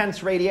really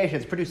intense radiation.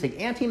 It's producing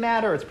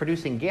antimatter. It's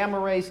producing gamma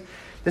rays.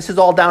 This is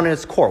all down in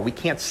its core. We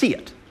can't see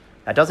it.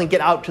 That doesn't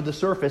get out to the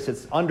surface.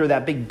 It's under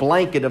that big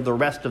blanket of the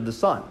rest of the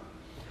sun.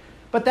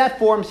 But that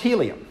forms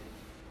helium.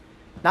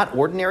 Not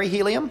ordinary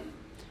helium.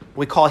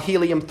 We call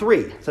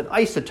helium-3. It's an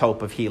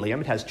isotope of helium.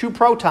 It has 2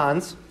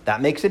 protons.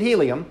 That makes it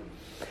helium.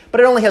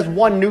 But it only has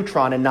 1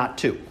 neutron and not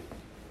 2.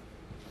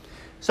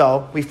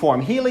 So we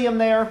form helium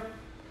there.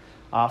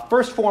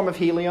 First form of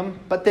helium.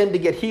 But then to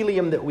get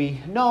helium that we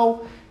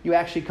know, you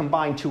actually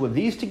combine 2 of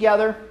these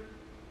together.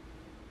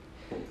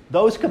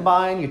 Those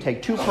combine, you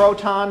take 2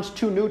 protons,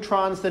 2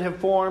 neutrons that have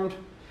formed.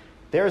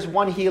 There's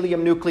 1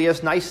 helium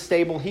nucleus, nice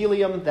stable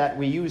helium that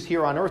we use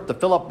here on Earth to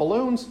fill up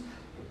balloons.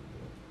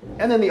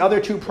 And then the other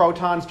 2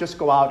 protons just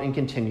go out and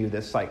continue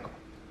this cycle.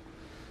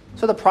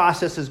 So the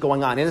process is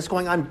going on, and it's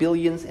going on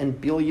billions and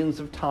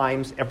billions of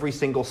times every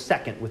single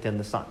second within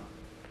the sun.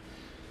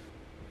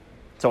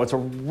 So it's a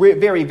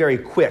very, very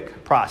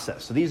quick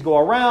process. So these go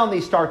around,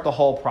 these start the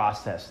whole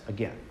process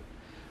again.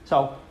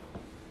 So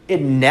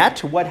in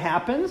net, what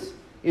happens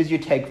is you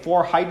take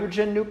 4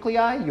 hydrogen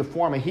nuclei, you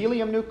form a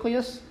helium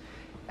nucleus,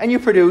 and you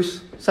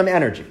produce some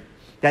energy.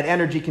 That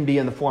energy can be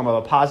in the form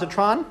of a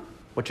positron,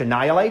 which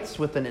annihilates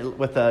with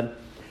an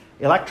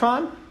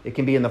electron. It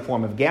can be in the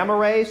form of gamma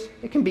rays.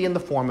 It can be in the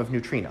form of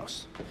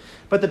neutrinos.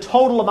 But the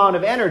total amount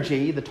of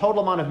energy, the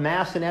total amount of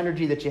mass and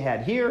energy that you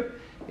had here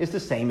is the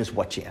same as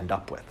what you end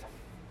up with.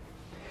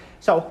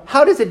 So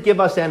how does it give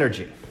us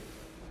energy?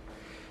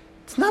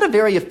 It's not a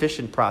very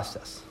efficient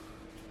process.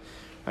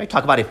 Right?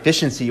 Talk about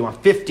efficiency. You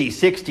want 50,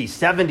 60,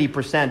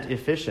 70%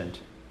 efficient.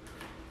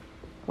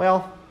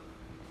 Well,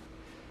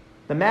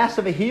 the mass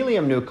of a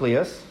helium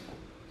nucleus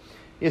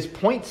is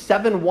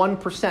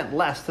 0.71%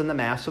 less than the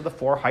mass of the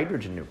 4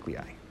 hydrogen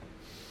nuclei.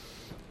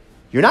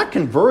 You're not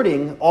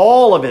converting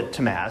all of it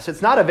to mass.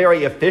 It's not a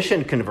very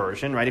efficient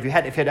conversion, right? If you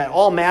had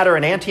all matter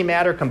and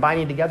antimatter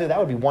combining together, that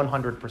would be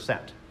 100%,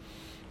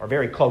 or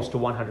very close to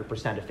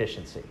 100%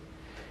 efficiency.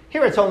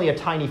 Here it's only a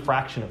tiny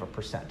fraction of a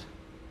percent.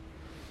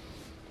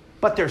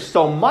 But there's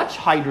so much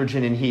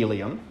hydrogen and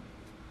helium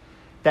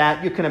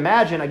that you can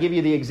imagine, I give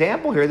you the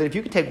example here, that if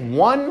you could take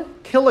 1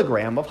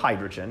 kilogram of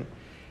hydrogen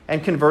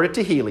and convert it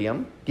to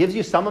helium, gives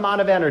you some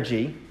amount of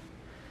energy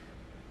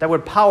that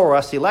would power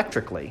us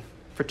electrically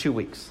for 2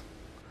 weeks.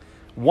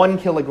 1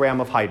 kilogram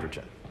of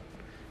hydrogen,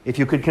 if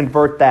you could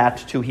convert that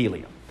to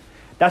helium.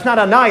 That's not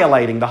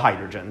annihilating the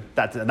hydrogen.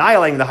 That's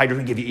annihilating the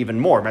hydrogen give you even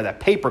more. Remember, that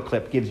paper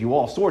clip gives you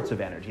all sorts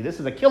of energy. This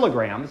is a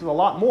kilogram. This is a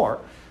lot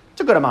more.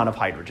 It's a good amount of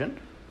hydrogen.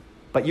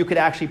 But you could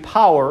actually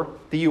power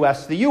the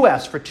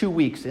U.S. for 2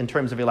 weeks in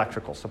terms of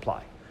electrical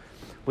supply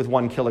with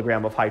 1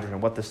 kilogram of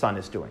hydrogen, what the sun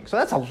is doing. So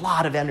that's a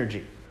lot of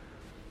energy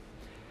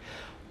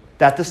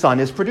that the sun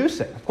is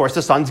producing. Of course,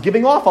 the sun's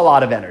giving off a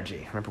lot of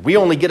energy. Remember, we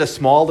only get a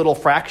small little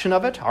fraction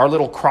of it. Our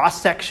little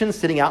cross-section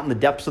sitting out in the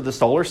depths of the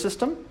solar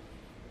system,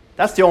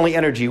 that's the only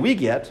energy we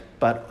get,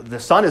 but the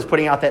sun is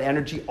putting out that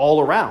energy all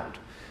around.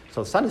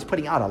 So the sun is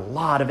putting out a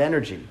lot of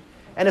energy,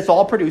 and it's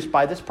all produced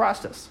by this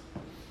process.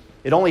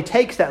 It only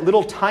takes that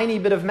little tiny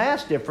bit of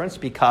mass difference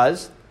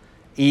because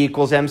E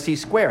equals mc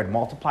squared.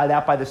 Multiply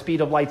that by the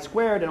speed of light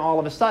squared, and all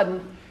of a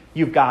sudden,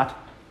 you've got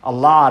a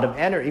lot of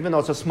energy. Even though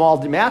it's a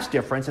small mass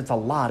difference, it's a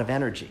lot of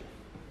energy.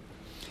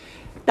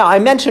 Now, I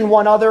mentioned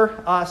one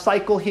other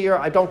cycle here.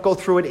 I don't go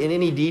through it in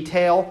any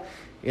detail.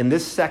 In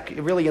this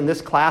in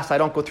this class, I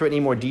don't go through it in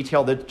any more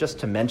detail just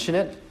to mention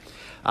it.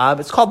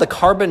 It's called the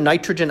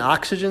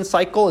carbon-nitrogen-oxygen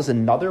cycle. Is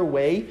another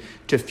way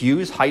to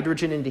fuse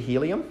hydrogen into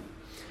helium.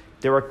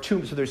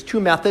 There's 2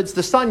 methods.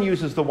 The sun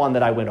uses the one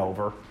that I went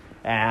over.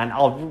 And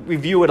I'll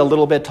review it a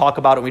little bit, talk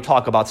about it when we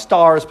talk about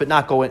stars, but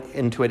not go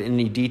into it in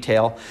any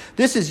detail.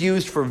 This is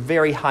used for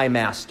very high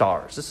mass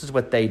stars. This is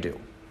what they do.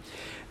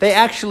 They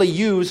actually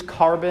use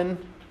carbon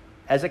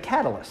as a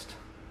catalyst.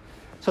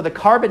 So the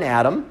carbon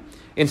atom,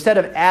 instead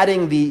of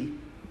adding the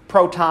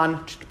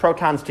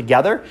protons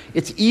together,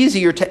 it's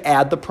easier to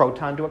add the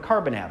proton to a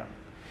carbon atom.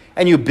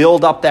 And you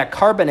build up that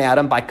carbon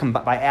atom by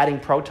adding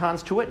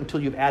protons to it until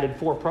you've added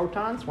 4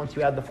 protons. Once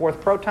you add the 4th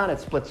proton,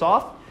 it splits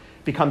off,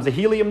 becomes a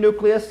helium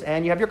nucleus,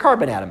 and you have your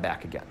carbon atom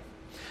back again.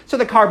 So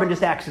the carbon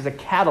just acts as a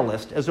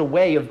catalyst, as a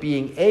way of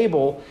being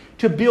able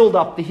to build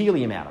up the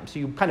helium atom. So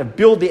you kind of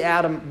build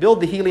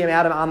the helium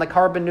atom on the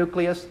carbon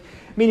nucleus,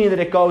 meaning that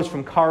it goes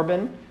from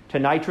carbon to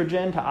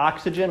nitrogen to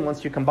oxygen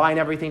once you combine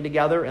everything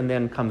together, and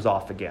then comes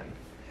off again.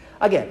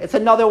 Again, it's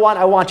another one.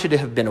 I want you to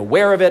have been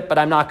aware of it, but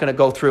I'm not going to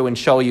go through and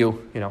show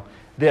you,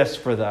 this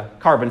for the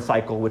carbon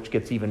cycle, which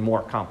gets even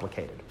more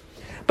complicated.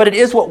 But it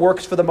is what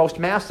works for the most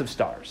massive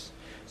stars.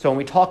 So when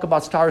we talk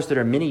about stars that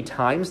are many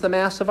times the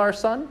mass of our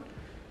sun,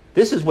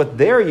 this is what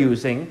they're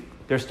using.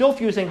 They're still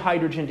fusing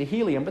hydrogen to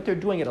helium, but they're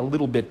doing it a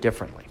little bit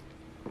differently.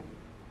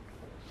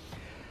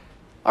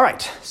 All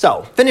right,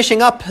 so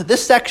finishing up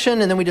this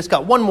section, and then we just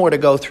got one more to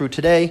go through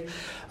today.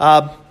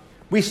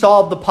 We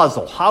solved the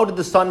puzzle. How did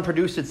the sun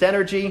produce its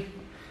energy?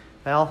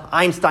 Well,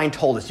 Einstein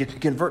told us you can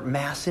convert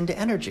mass into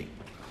energy.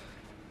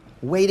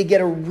 Way to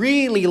get a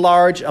really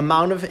large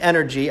amount of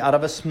energy out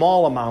of a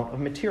small amount of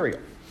material.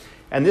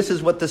 And this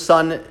is what the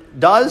sun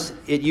does.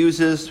 It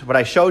uses what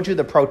I showed you,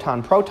 the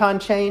proton-proton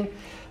chain,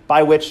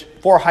 by which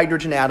 4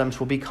 hydrogen atoms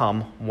will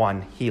become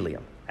 1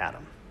 helium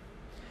atom.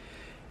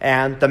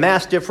 And the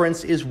mass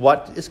difference is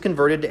what is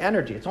converted to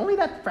energy. It's only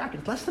that fraction,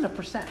 it's less than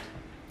 1%.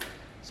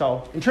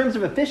 So in terms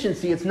of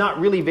efficiency, it's not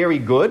really very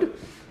good.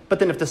 But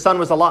then if the sun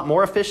was a lot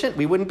more efficient,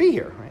 we wouldn't be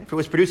here. Right? If it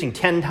was producing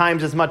 10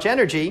 times as much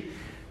energy,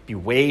 it'd be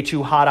way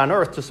too hot on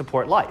Earth to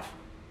support life.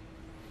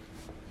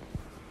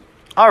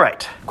 All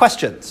right,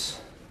 questions?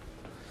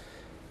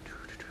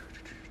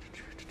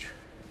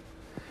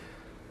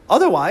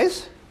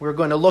 Otherwise, we're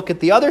going to look at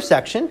the other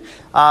section.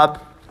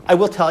 I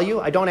will tell you,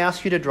 I don't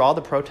ask you to draw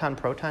the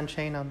proton-proton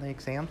chain on the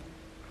exam.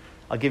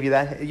 I'll give you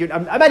that.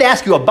 I might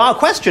ask you a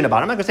question about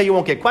it. I'm not going to say you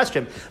won't get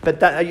questioned,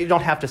 but you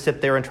don't have to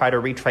sit there and try to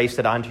retrace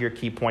it onto your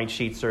key point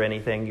sheets or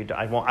anything.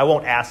 I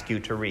won't ask you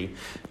to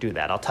redo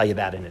that. I'll tell you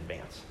that in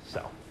advance.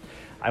 So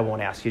I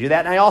won't ask you to do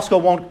that. And I also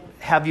won't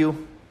have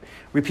you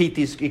repeat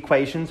these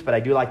equations, but I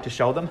do like to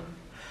show them.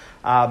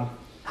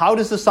 How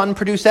does the sun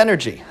produce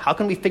energy? How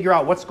can we figure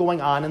out what's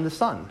going on in the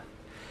sun?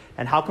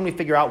 And how can we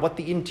figure out what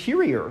the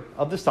interior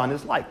of the sun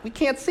is like? We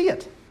can't see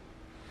it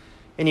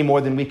any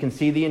more than we can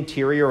see the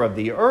interior of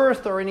the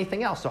Earth or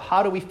anything else. So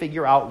how do we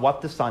figure out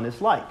what the sun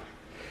is like?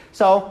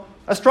 So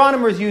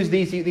astronomers use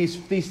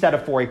these set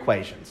of 4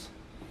 equations.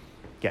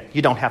 Again,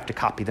 you don't have to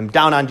copy them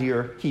down onto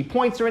your key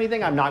points or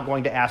anything. I'm not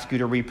going to ask you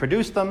to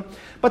reproduce them.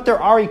 But there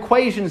are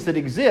equations that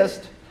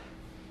exist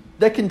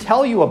that can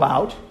tell you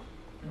about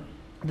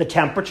the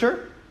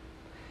temperature,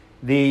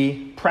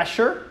 the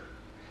pressure,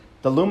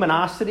 the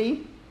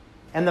luminosity,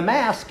 and the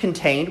mass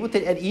contained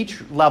at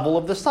each level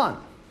of the sun.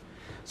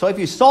 So if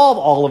you solve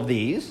all of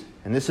these,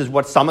 and this is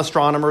what some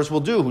astronomers will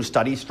do who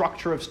study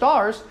structure of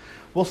stars,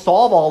 will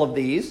solve all of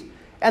these,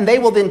 and they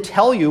will then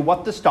tell you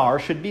what the star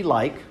should be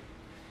like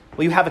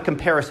Well, you have a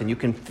comparison. You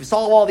can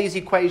solve all these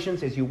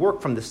equations as you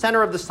work from the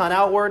center of the sun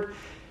outward,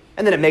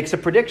 and then it makes a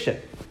prediction.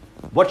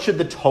 What should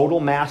the total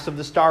mass of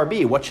the star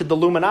be? What should the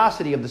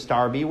luminosity of the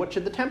star be? What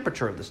should the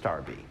temperature of the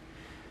star be?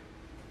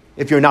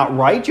 If you're not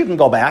right, you can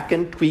go back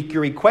and tweak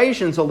your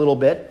equations a little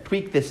bit,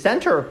 tweak the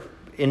center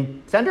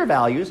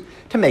values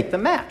to make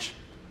them match.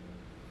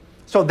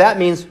 So that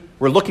means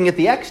we're looking at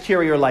the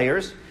exterior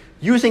layers,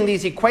 using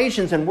these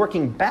equations and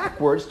working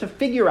backwards to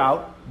figure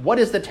out what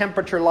is the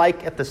temperature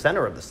like at the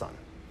center of the sun.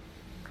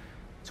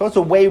 So it's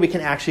a way we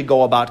can actually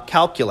go about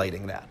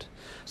calculating that.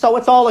 So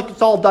it's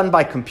all done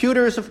by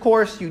computers, of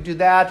course. You do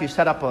that, you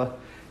set up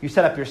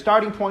your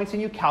starting points,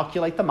 and you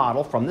calculate the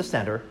model from the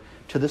center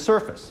to the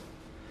surface.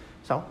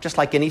 So just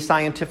like any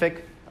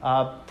scientific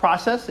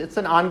process, it's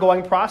an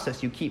ongoing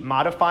process. You keep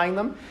modifying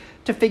them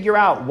to figure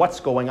out what's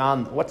going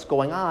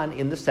on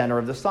in the center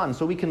of the sun.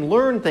 So we can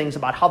learn things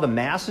about how the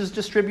mass is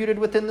distributed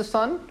within the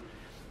sun.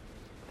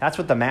 That's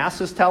what the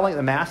mass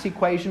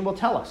equation will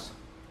tell us.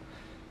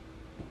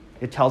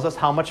 It tells us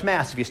how much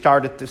mass. If you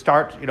start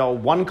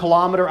 1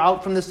 kilometer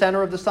out from the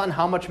center of the sun,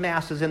 how much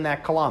mass is in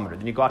that kilometer?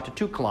 Then you go out to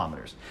 2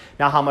 kilometers.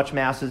 Now how much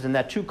mass is in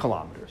that 2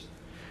 kilometers?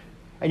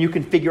 And you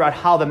can figure out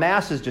how the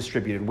mass is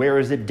distributed. Where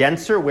is it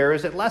denser? Where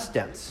is it less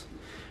dense?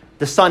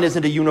 The sun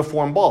isn't a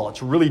uniform ball.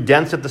 It's really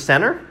dense at the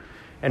center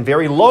and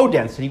very low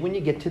density when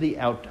you get to the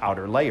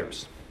outer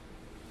layers.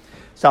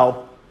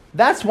 So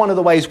that's one of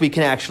the ways we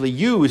can actually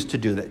use to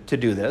do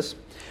this.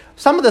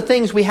 Some of the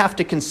things we have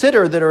to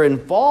consider that are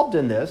involved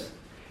in this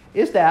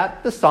is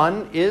that the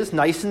sun is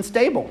nice and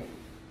stable.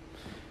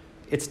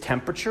 Its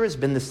temperature has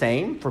been the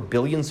same for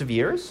billions of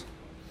years,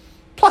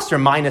 plus or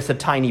minus a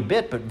tiny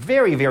bit, but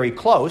very, very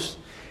close.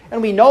 And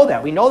we know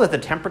that. We know that the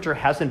temperature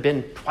hasn't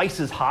been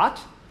twice as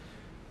hot.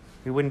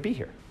 We wouldn't be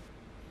here.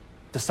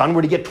 If the sun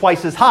were to get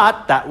twice as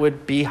hot, that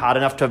would be hot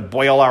enough to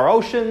boil our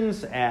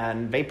oceans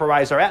and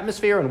vaporize our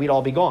atmosphere, and we'd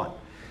all be gone.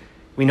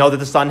 We know that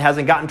the sun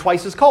hasn't gotten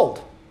twice as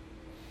cold.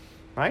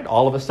 Right?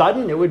 All of a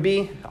sudden, it would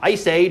be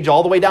ice age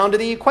all the way down to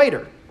the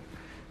equator.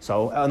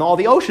 And all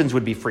the oceans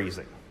would be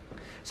freezing.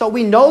 So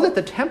we know that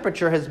the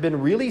temperature has been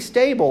really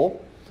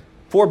stable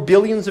for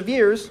billions of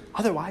years.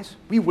 Otherwise,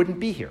 we wouldn't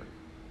be here.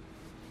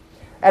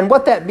 And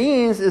what that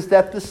means is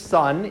that the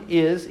sun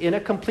is in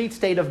a complete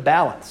state of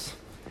balance.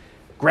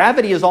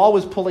 Gravity is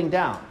always pulling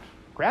down.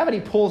 Gravity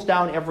pulls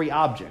down every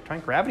object.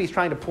 Right? Gravity is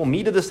trying to pull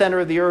me to the center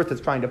of the earth.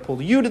 It's trying to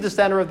pull you to the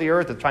center of the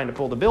earth. It's trying to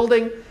pull the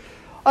building,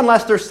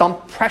 unless there's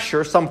some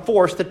pressure, some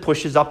force that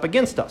pushes up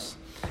against us.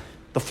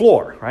 The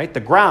floor, right? The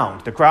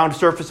ground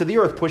surface of the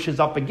earth pushes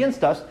up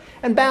against us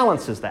and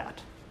balances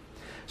that.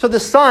 So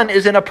the sun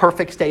is in a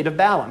perfect state of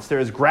balance.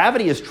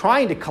 Gravity is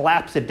trying to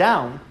collapse it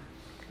down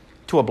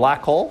to a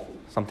black hole,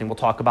 something we'll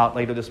talk about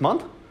later this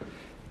month.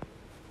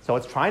 So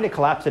it's trying to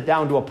collapse it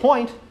down to a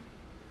point,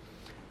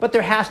 but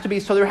there has to be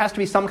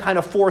some kind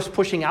of force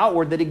pushing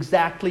outward that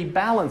exactly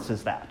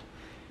balances that.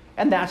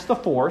 And that's the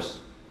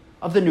force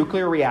of the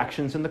nuclear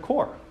reactions in the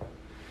core.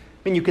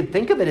 I mean, you could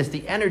think of it as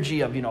the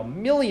energy of,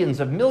 millions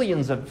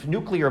of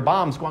nuclear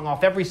bombs going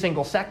off every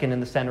single second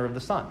in the center of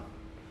the sun.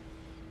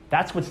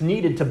 That's what's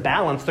needed to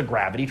balance the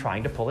gravity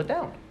trying to pull it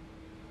down.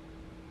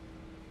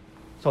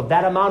 So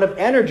that amount of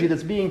energy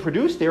that's being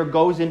produced there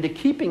goes into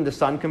keeping the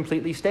sun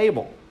completely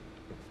stable.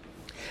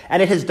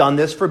 And it has done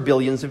this for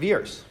billions of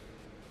years.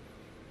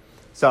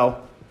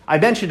 So I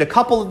mentioned a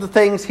couple of the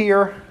things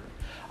here.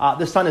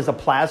 The sun is a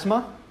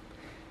plasma,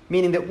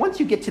 meaning that once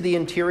you get to the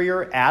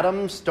interior,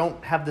 atoms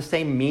don't have the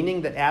same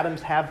meaning that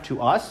atoms have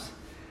to us,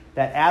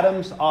 that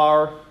atoms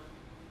are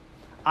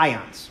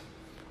ions.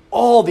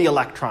 All the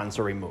electrons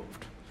are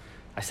removed.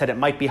 I said it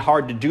might be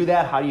hard to do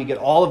that. How do you get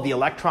all of the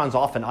electrons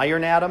off an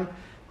iron atom?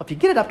 Well, if you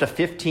get it up to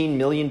 15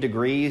 million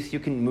degrees, you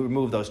can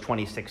remove those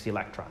 26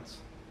 electrons.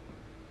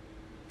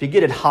 If you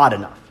get it hot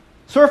enough.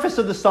 Surface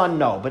of the sun,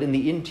 no, but in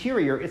the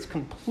interior, it's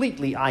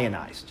completely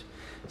ionized.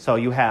 So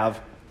you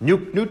have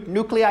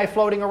nuclei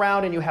floating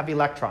around, and you have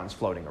electrons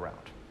floating around.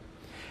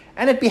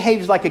 And it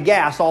behaves like a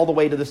gas all the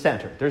way to the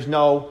center. There's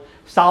no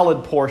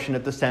solid portion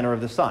at the center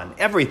of the sun.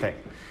 Everything,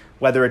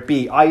 whether it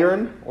be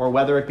iron or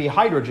whether it be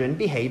hydrogen,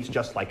 behaves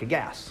just like a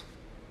gas.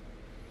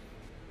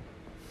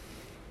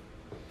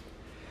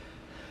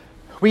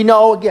 We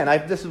know, again,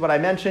 this is what I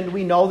mentioned,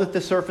 we know that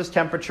the surface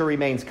temperature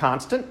remains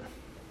constant.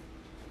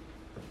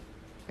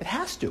 It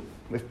has to.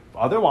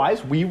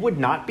 Otherwise, we would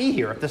not be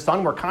here. If the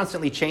sun were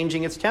constantly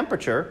changing its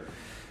temperature,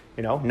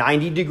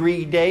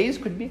 90-degree days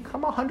could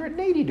become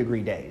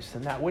 180-degree days,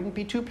 and that wouldn't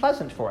be too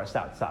pleasant for us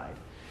outside.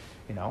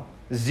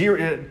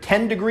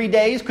 10-degree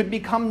days could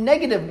become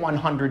negative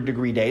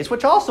 100-degree days,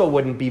 which also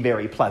wouldn't be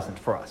very pleasant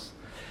for us.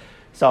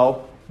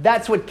 So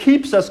that's what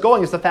keeps us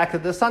going, is the fact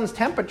that the sun's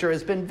temperature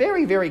has been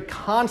very, very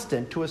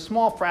constant to a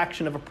small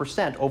fraction of a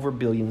percent over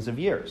billions of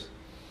years.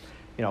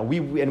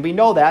 We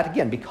know that,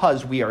 again,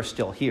 because we are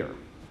still here.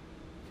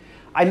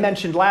 I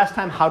mentioned last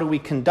time, how do we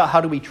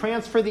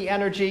transfer the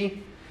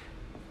energy?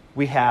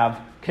 We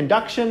have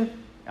convection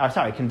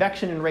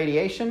and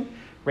radiation.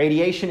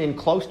 Radiation in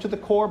close to the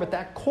core, but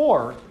that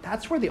core,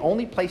 that's where the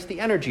only place the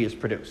energy is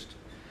produced.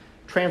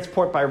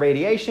 transport by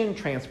radiation,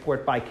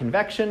 transport by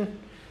convection,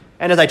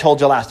 and as I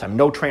told you last time,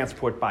 no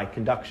transport by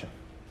conduction.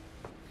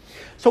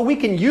 So we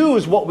can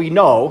use what we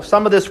know.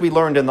 Some of this we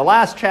learned in the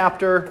last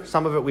chapter,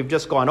 some of it we've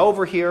just gone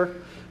over here,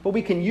 but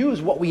we can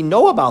use what we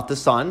know about the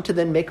sun to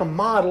then make a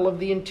model of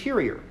the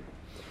interior.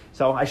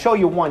 So I show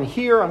you one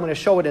here. I'm going to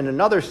show it in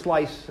another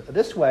slice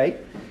this way.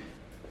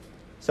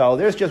 So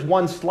there's just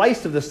one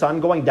slice of the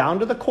sun going down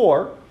to the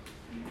core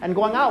and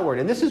going outward.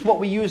 And this is what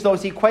we use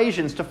those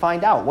equations to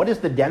find out. What is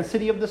the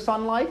density of the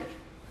sun like?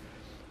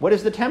 What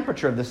is the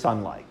temperature of the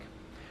sun like?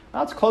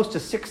 Well, it's close to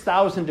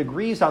 6,000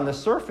 degrees on the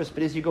surface,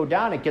 but as you go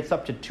down, it gets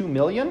up to 2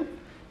 million,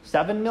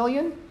 7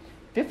 million,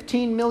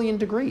 15 million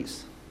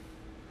degrees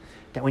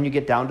when you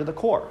get down to the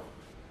core.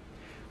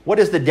 What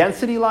is the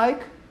density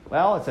like?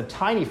 Well, it's a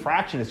tiny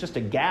fraction. It's just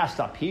a gas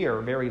up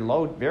here, very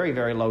low, very,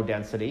 very low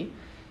density.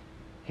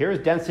 Here's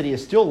density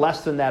is still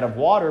less than that of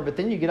water, but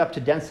then you get up to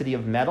density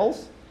of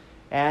metals,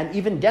 and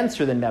even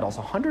denser than metals,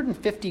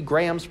 150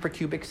 grams per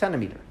cubic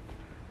centimeter.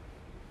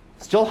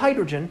 Still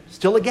hydrogen,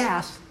 still a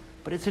gas,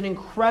 but it's an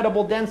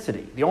incredible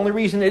density. The only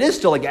reason it is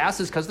still a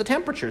gas is because the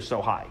temperature is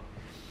so high.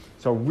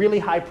 So really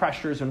high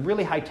pressures and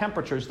really high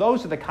temperatures,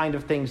 those are the kind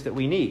of things that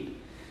we need.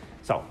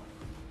 So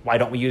why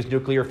don't we use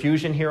nuclear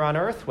fusion here on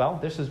Earth? Well,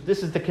 this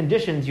is the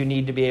conditions you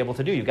need to be able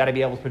to do. You've got to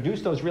be able to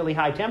produce those really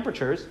high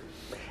temperatures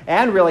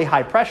and really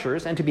high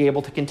pressures and to be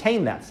able to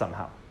contain that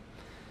somehow.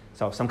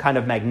 So some kind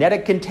of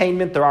magnetic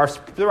containment, there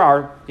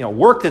are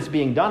work that's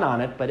being done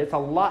on it, but it's a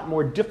lot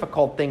more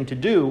difficult thing to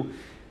do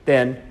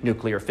than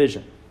nuclear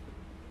fission.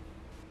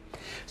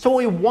 So what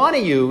we want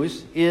to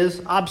use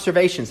is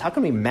observations. How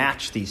can we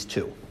match these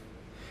two?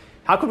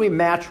 How can we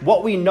match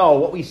what we know,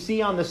 what we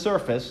see on the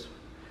surface,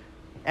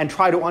 and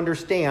try to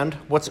understand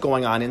what's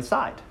going on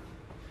inside?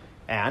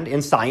 And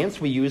in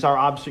science, we use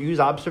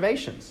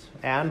observations.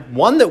 And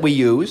one that we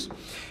use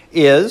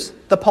is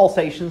the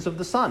pulsations of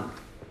the sun.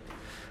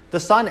 The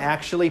sun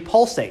actually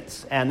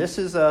pulsates, and this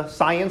is a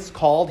science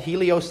called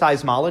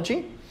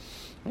helioseismology.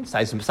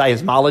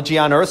 Seismology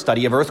on Earth,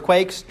 study of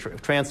earthquakes,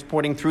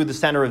 transporting through the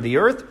center of the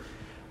Earth.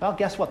 Well,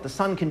 guess what? The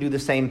sun can do the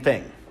same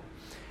thing.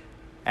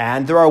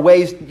 And there are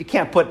ways, you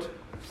can't put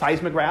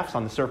seismographs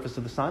on the surface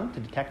of the sun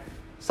to detect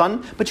the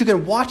sun, but you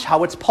can watch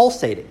how it's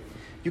pulsating.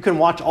 You can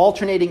watch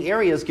alternating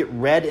areas get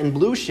red and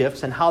blue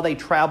shifts and how they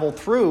travel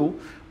through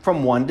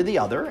from one to the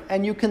other,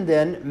 and you can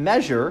then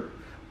measure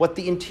what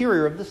the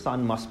interior of the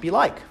sun must be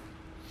like.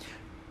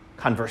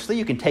 Conversely,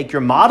 you can take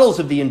your models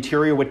of the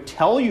interior, which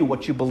tell you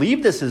what you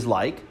believe this is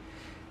like,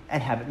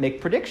 and have it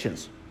make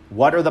predictions.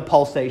 What are the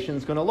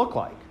pulsations going to look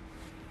like?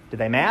 Do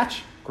they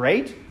match?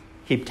 Great.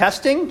 Keep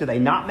testing. Do they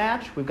not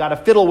match? We've got to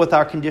fiddle with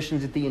our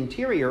conditions at the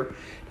interior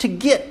to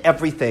get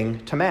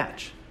everything to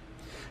match.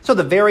 So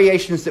the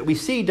variations that we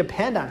see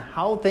depend on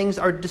how things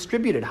are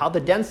distributed, how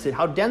dense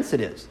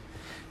it is.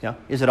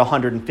 Is it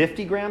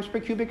 150 grams per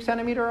cubic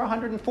centimeter or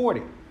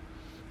 140?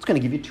 It's going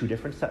to give you two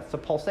different sets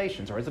of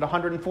pulsations. Or is it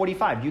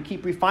 145? You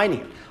keep refining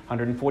it.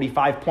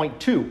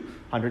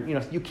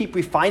 145.2. You keep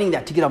refining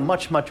that to get a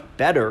much, much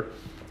better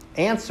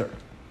answer.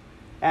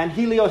 And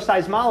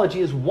helioseismology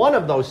is one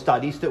of those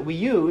studies that we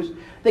use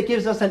that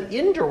gives us an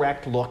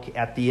indirect look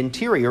at the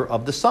interior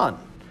of the sun.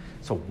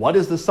 So what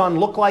does the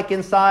sun look like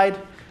inside?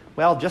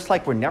 Well, just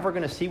like we're never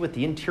going to see what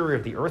the interior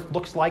of the Earth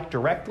looks like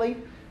directly,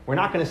 we're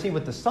not going to see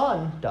what the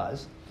sun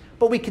does,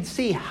 but we can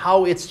see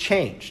how it's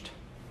changed.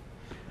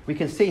 We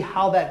can see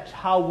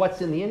how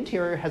what's in the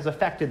interior has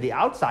affected the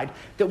outside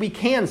that we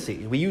can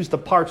see. We use the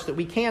parts that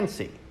we can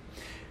see.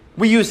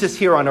 We use this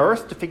here on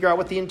Earth to figure out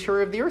what the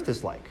interior of the Earth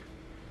is like.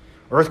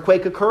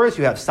 Earthquake occurs,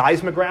 you have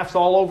seismographs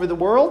all over the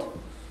world.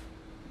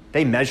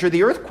 They measure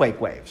the earthquake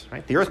waves.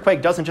 Right? The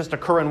earthquake doesn't just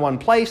occur in one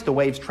place. The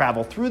waves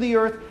travel through the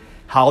Earth.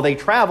 How they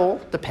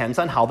travel depends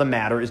on how the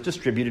matter is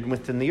distributed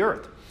within the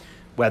Earth.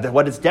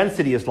 What its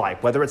density is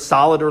like, whether it's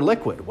solid or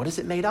liquid. What is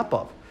it made up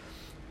of?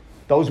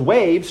 Those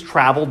waves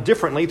travel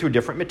differently through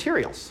different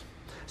materials.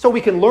 So we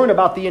can learn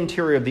about the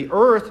interior of the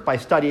Earth by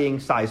studying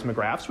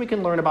seismographs. We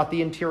can learn about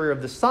the interior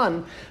of the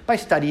sun by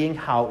studying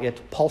how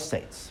it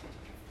pulsates.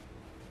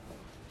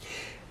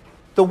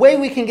 The way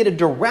we can get a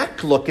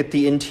direct look at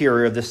the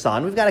interior of the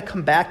sun, we've got to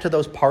come back to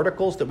those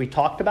particles that we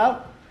talked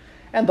about,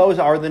 and those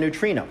are the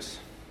neutrinos.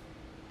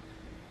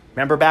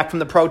 Remember back from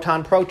the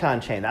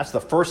proton-proton chain, that's the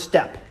first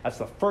step. That's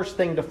the first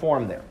thing to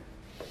form there.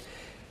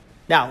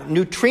 Now,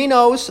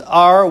 neutrinos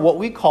are what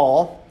we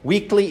call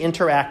weakly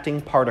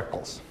interacting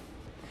particles.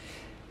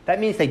 That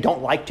means they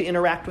don't like to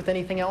interact with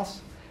anything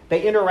else.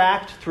 They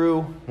interact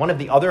through one of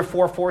the other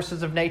four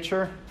forces of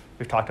nature.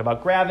 We've talked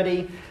about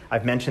gravity.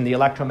 I've mentioned the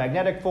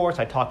electromagnetic force.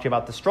 I talked to you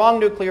about the strong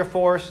nuclear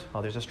force.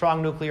 Well, there's a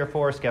strong nuclear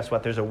force. Guess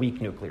what? There's a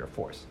weak nuclear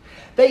force.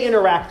 They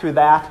interact through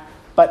that,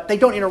 but they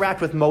don't interact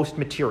with most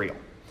material.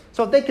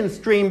 So they can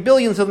stream,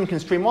 billions of them can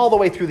stream all the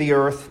way through the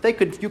Earth.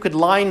 You could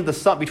line the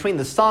sun between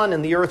the sun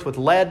and the Earth with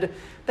lead.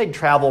 They'd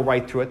travel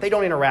right through it. They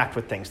don't interact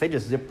with things. They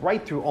just zip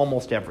right through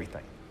almost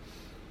everything.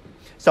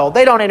 So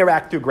they don't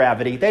interact through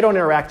gravity. They don't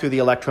interact through the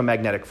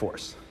electromagnetic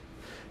force.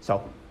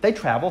 So they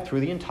travel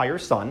through the entire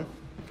sun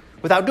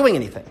without doing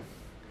anything.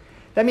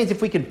 That means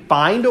if we can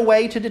find a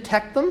way to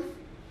detect them,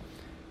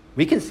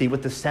 we can see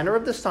what the center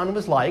of the sun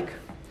was like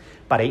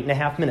about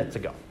 8.5 minutes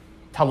ago.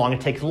 It's how long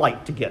it takes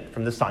light to get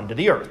from the sun to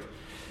the Earth.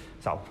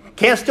 So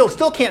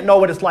still can't know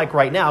what it's like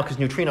right now because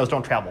neutrinos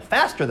don't travel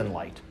faster than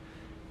light,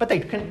 but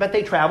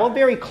they travel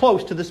very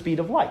close to the speed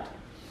of light.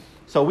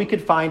 So we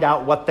could find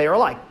out what they are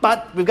like.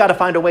 But we've got to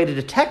find a way to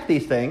detect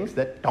these things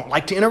that don't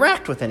like to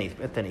interact with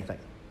anything.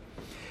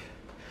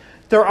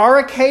 There are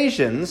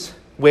occasions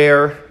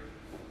where,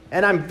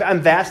 and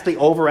I'm vastly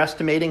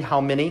overestimating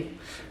how many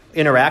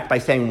interact by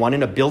saying 1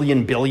 in a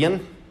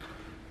billion,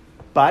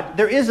 but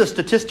there is a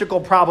statistical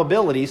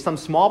probability, some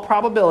small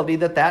probability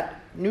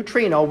that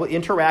neutrino will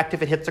interact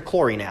if it hits a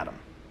chlorine atom.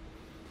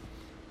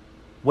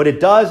 What it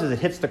does is it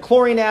hits the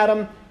chlorine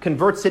atom,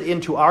 converts it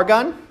into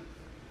argon.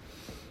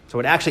 So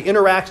it actually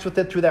interacts with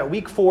it through that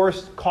weak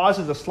force,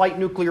 causes a slight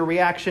nuclear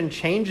reaction,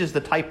 changes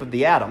the type of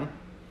the atom,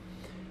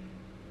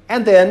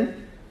 and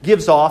then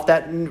gives off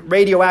that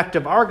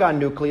radioactive argon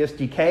nucleus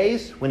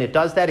decays. When it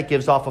does that, it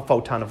gives off a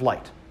photon of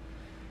light.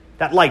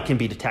 That light can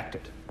be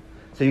detected.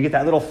 So you get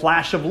that little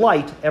flash of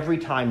light every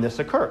time this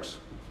occurs.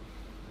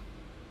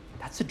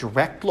 That's a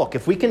direct look.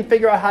 If we can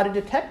figure out how to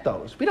detect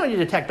those, we don't need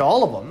to detect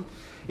all of them.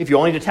 If you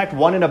only detect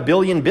 1 in a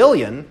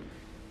billion,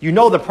 you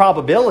know the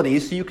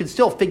probabilities, so you can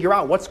still figure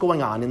out what's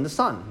going on in the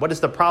sun. What is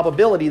the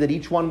probability that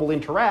each one will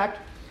interact?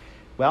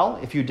 Well,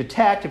 if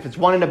it's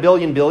 1 in a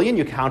billion,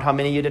 you count how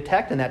many you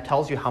detect, and that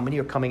tells you how many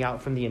are coming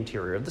out from the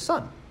interior of the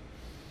sun.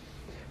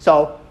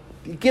 So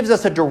it gives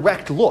us a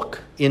direct look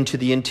into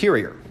the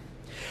interior.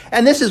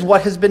 And this is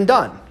what has been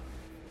done.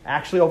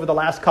 Actually, over the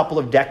last couple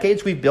of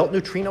decades, we've built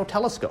neutrino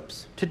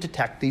telescopes to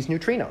detect these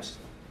neutrinos.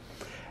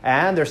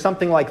 And there's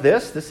something like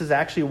this. This is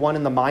actually one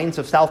in the mines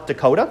of South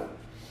Dakota.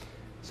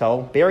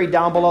 So buried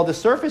down below the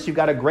surface, you've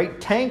got a great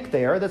tank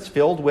there that's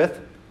filled with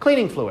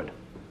cleaning fluid,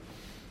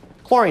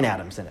 chlorine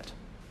atoms in it.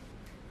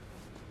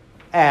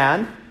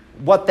 And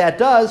what that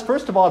does,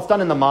 first of all, it's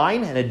done in the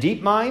mine, in a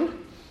deep mine,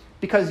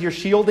 because you're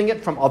shielding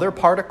it from other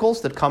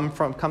particles that come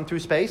through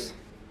space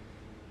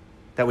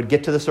that would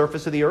get to the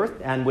surface of the Earth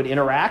and would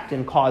interact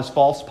and cause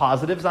false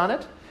positives on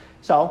it.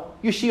 So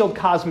you shield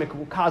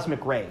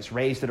cosmic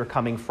rays that are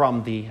coming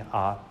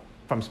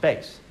from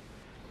space.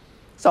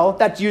 So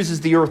that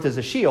uses the Earth as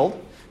a shield.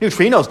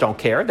 Neutrinos don't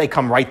care. They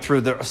come right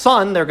through the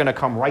sun. They're going to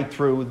come right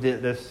through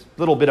this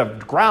little bit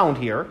of ground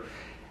here.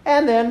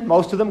 And then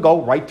most of them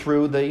go right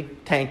through the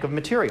tank of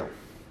material.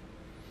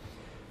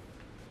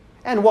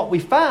 And what we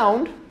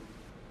found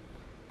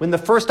when the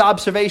first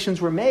observations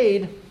were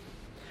made,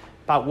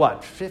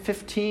 about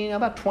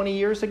 20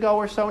 years ago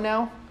or so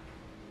now,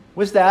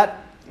 was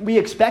that we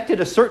expected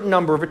a certain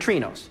number of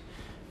neutrinos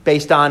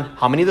based on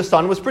how many the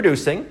sun was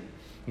producing,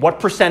 what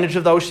percentage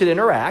of those should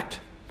interact.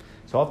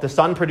 So if the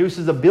sun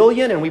produces 1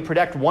 billion and we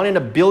predict 1 in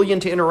a billion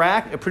to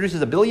interact, it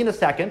produces 1 billion a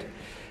second,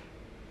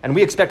 and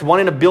we expect 1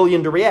 in a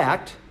billion to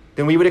react,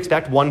 then we would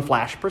expect 1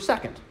 flash per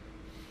second.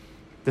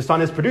 The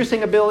sun is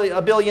producing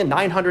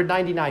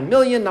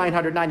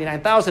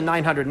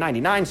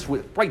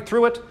 1,999,999,999 right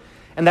through it,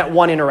 and that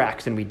 1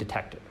 interacts and we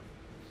detect it.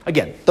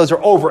 Again, those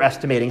are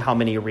overestimating how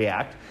many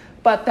react,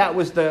 but that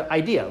was the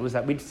idea, was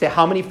that we'd say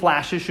how many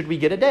flashes should we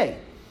get a day?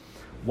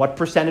 What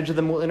percentage of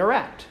them will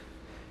interact?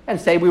 And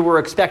say we were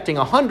expecting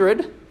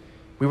 100,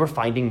 we were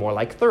finding more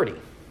like 30.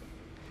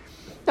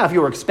 Now, if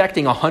you were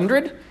expecting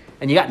 100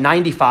 and you got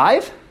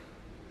 95,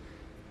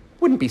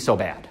 wouldn't be so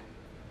bad.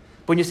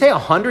 But when you say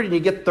 100 and you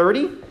get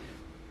 30,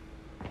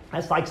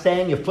 that's like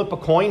saying you flip a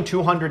coin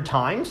 200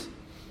 times.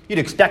 You'd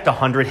expect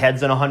 100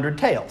 heads and 100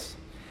 tails.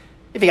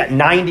 If you got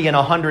 90 and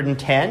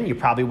 110, you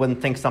probably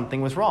wouldn't think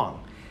something was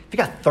wrong. If you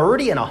got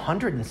 30 and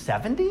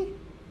 170,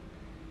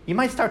 you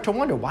might start to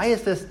wonder,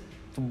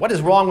 what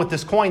is wrong with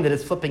this coin that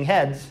is flipping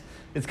heads?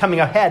 It's coming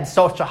ahead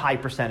such a high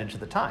percentage of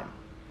the time.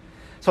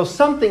 So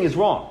something is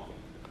wrong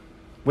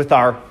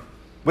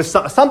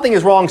something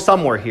is wrong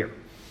somewhere here,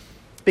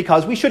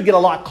 because we should get a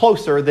lot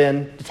closer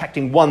than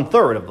detecting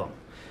 1/3 of them.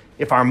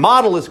 If our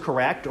model is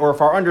correct, or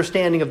if our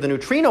understanding of the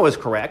neutrino is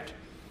correct,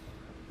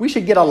 we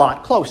should get a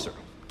lot closer.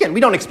 Again, we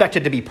don't expect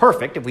it to be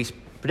perfect. If we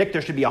predict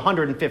there should be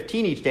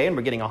 115 each day and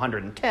we're getting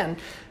 110,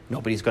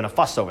 nobody's going to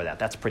fuss over that.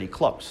 That's pretty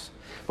close.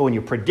 But when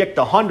you predict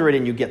 100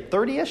 and you get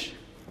 30-ish,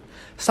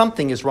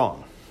 something is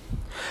wrong.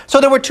 So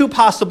there were 2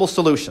 possible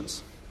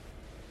solutions.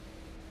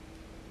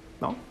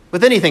 No?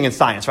 With anything in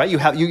science, right? You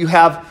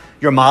have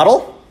your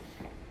model,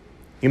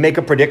 you make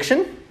a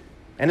prediction,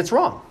 and it's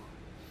wrong.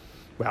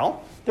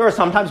 Well, there are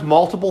sometimes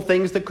multiple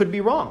things that could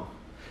be wrong.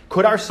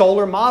 Could our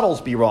solar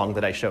models be wrong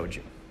that I showed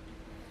you?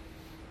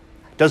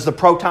 Does the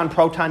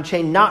proton-proton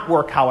chain not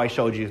work how I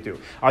showed you through?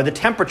 Are the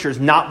temperatures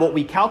not what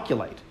we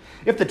calculate?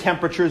 If the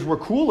temperatures were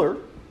cooler,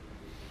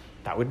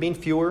 that would mean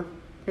fewer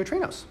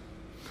neutrinos.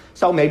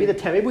 So maybe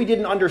we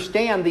didn't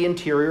understand the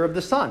interior of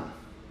the sun.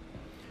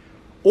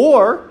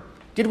 Or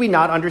did we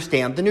not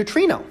understand the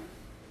neutrino?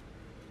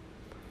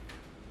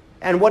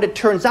 And what it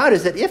turns out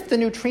is that if the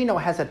neutrino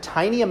has a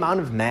tiny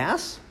amount of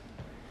mass,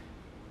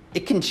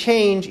 it can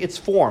change its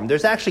form.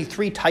 There's actually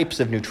 3 types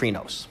of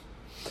neutrinos.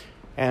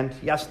 And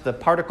yes, the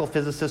particle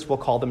physicists will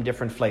call them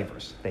different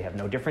flavors. They have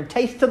no different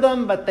taste to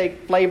them, but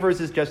flavors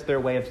is just their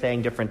way of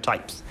saying different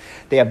types.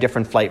 They have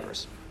different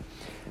flavors.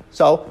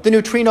 So the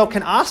neutrino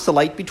can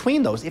oscillate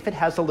between those if it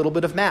has a little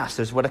bit of mass.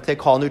 There's what they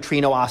call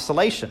neutrino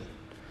oscillation.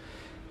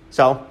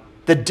 So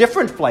the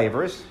different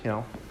flavors,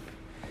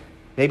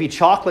 maybe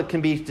chocolate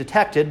can be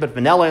detected, but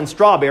vanilla and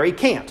strawberry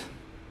can't.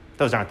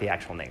 Those aren't the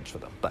actual names for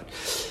them. But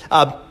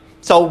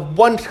so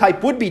one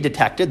type would be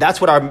detected.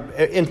 That's what our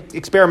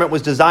experiment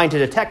was designed to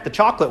detect. The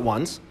chocolate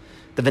ones,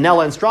 the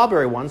vanilla and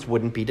strawberry ones,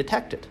 wouldn't be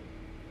detected.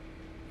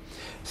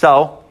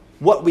 So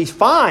what we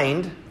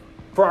find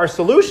for our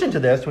solution to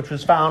this, which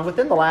was found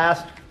within the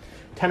last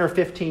 10 or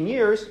 15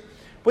 years,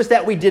 was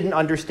that we didn't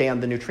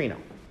understand the neutrino.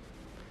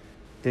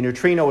 The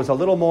neutrino was a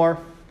little more,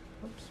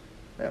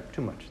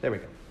 too much, there we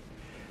go.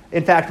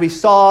 In fact, we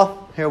saw,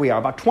 here we are,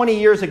 about 20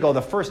 years ago,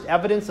 the first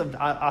evidence of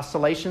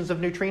oscillations of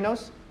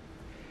neutrinos.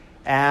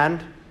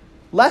 And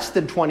less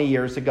than 20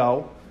 years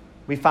ago,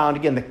 we found,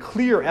 again, the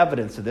clear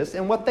evidence of this.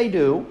 And what they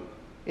do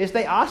is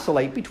they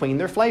oscillate between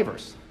their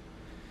flavors.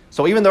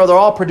 So even though they're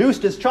all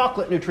produced as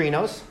chocolate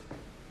neutrinos,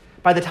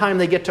 by the time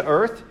they get to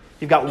Earth,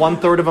 you've got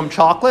 1/3 of them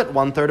chocolate,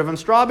 1/3 of them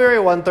strawberry,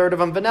 1/3 of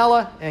them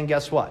vanilla, and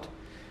guess what?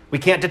 We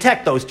can't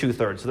detect those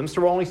 2/3 of them,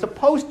 so we're only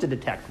supposed to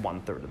detect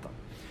 1/3 of them.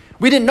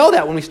 We didn't know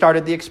that when we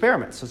started the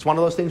experiments. It's one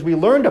of those things we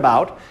learned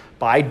about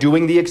by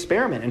doing the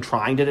experiment and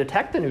trying to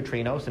detect the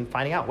neutrinos and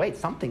finding out, wait,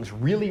 something's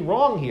really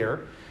wrong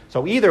here.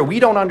 So either we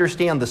don't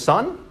understand the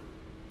sun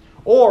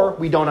or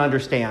we don't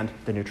understand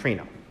the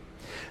neutrino.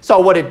 So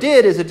what it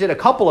did is it did a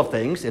couple of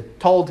things. It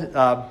told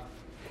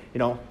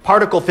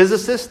particle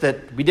physicists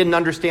that we didn't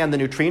understand the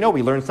neutrino.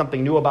 We learned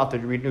something new about the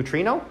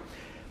neutrino.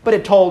 But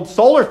it told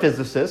solar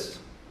physicists,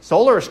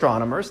 solar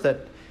astronomers,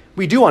 that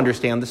we do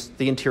understand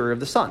the interior of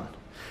the sun.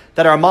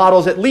 That our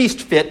models at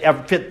least fit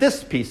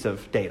this piece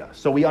of data,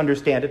 so we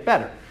understand it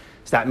better.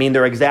 Does that mean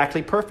they're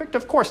exactly perfect?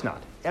 Of course not.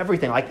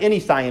 Everything, like any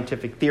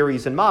scientific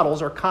theories and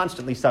models, are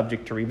constantly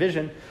subject to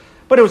revision.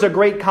 But it was a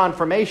great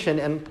confirmation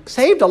and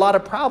saved a lot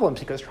of problems,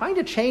 because trying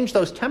to change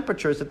those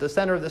temperatures at the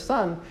center of the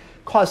sun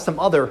caused some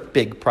other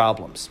big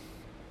problems.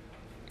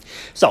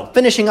 So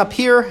finishing up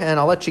here, and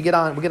I'll let you get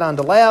on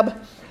to lab.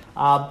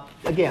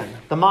 Again,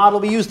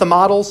 we use the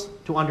models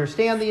to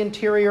understand the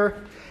interior,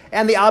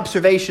 and the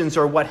observations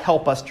are what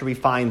help us to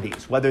refine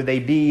these, whether they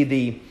be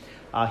the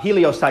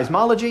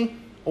helioseismology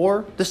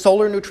or the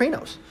solar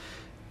neutrinos.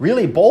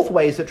 Really both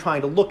ways of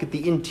trying to look at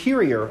the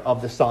interior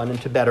of the sun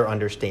and to better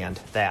understand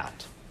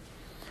that.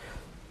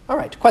 All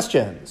right,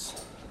 questions?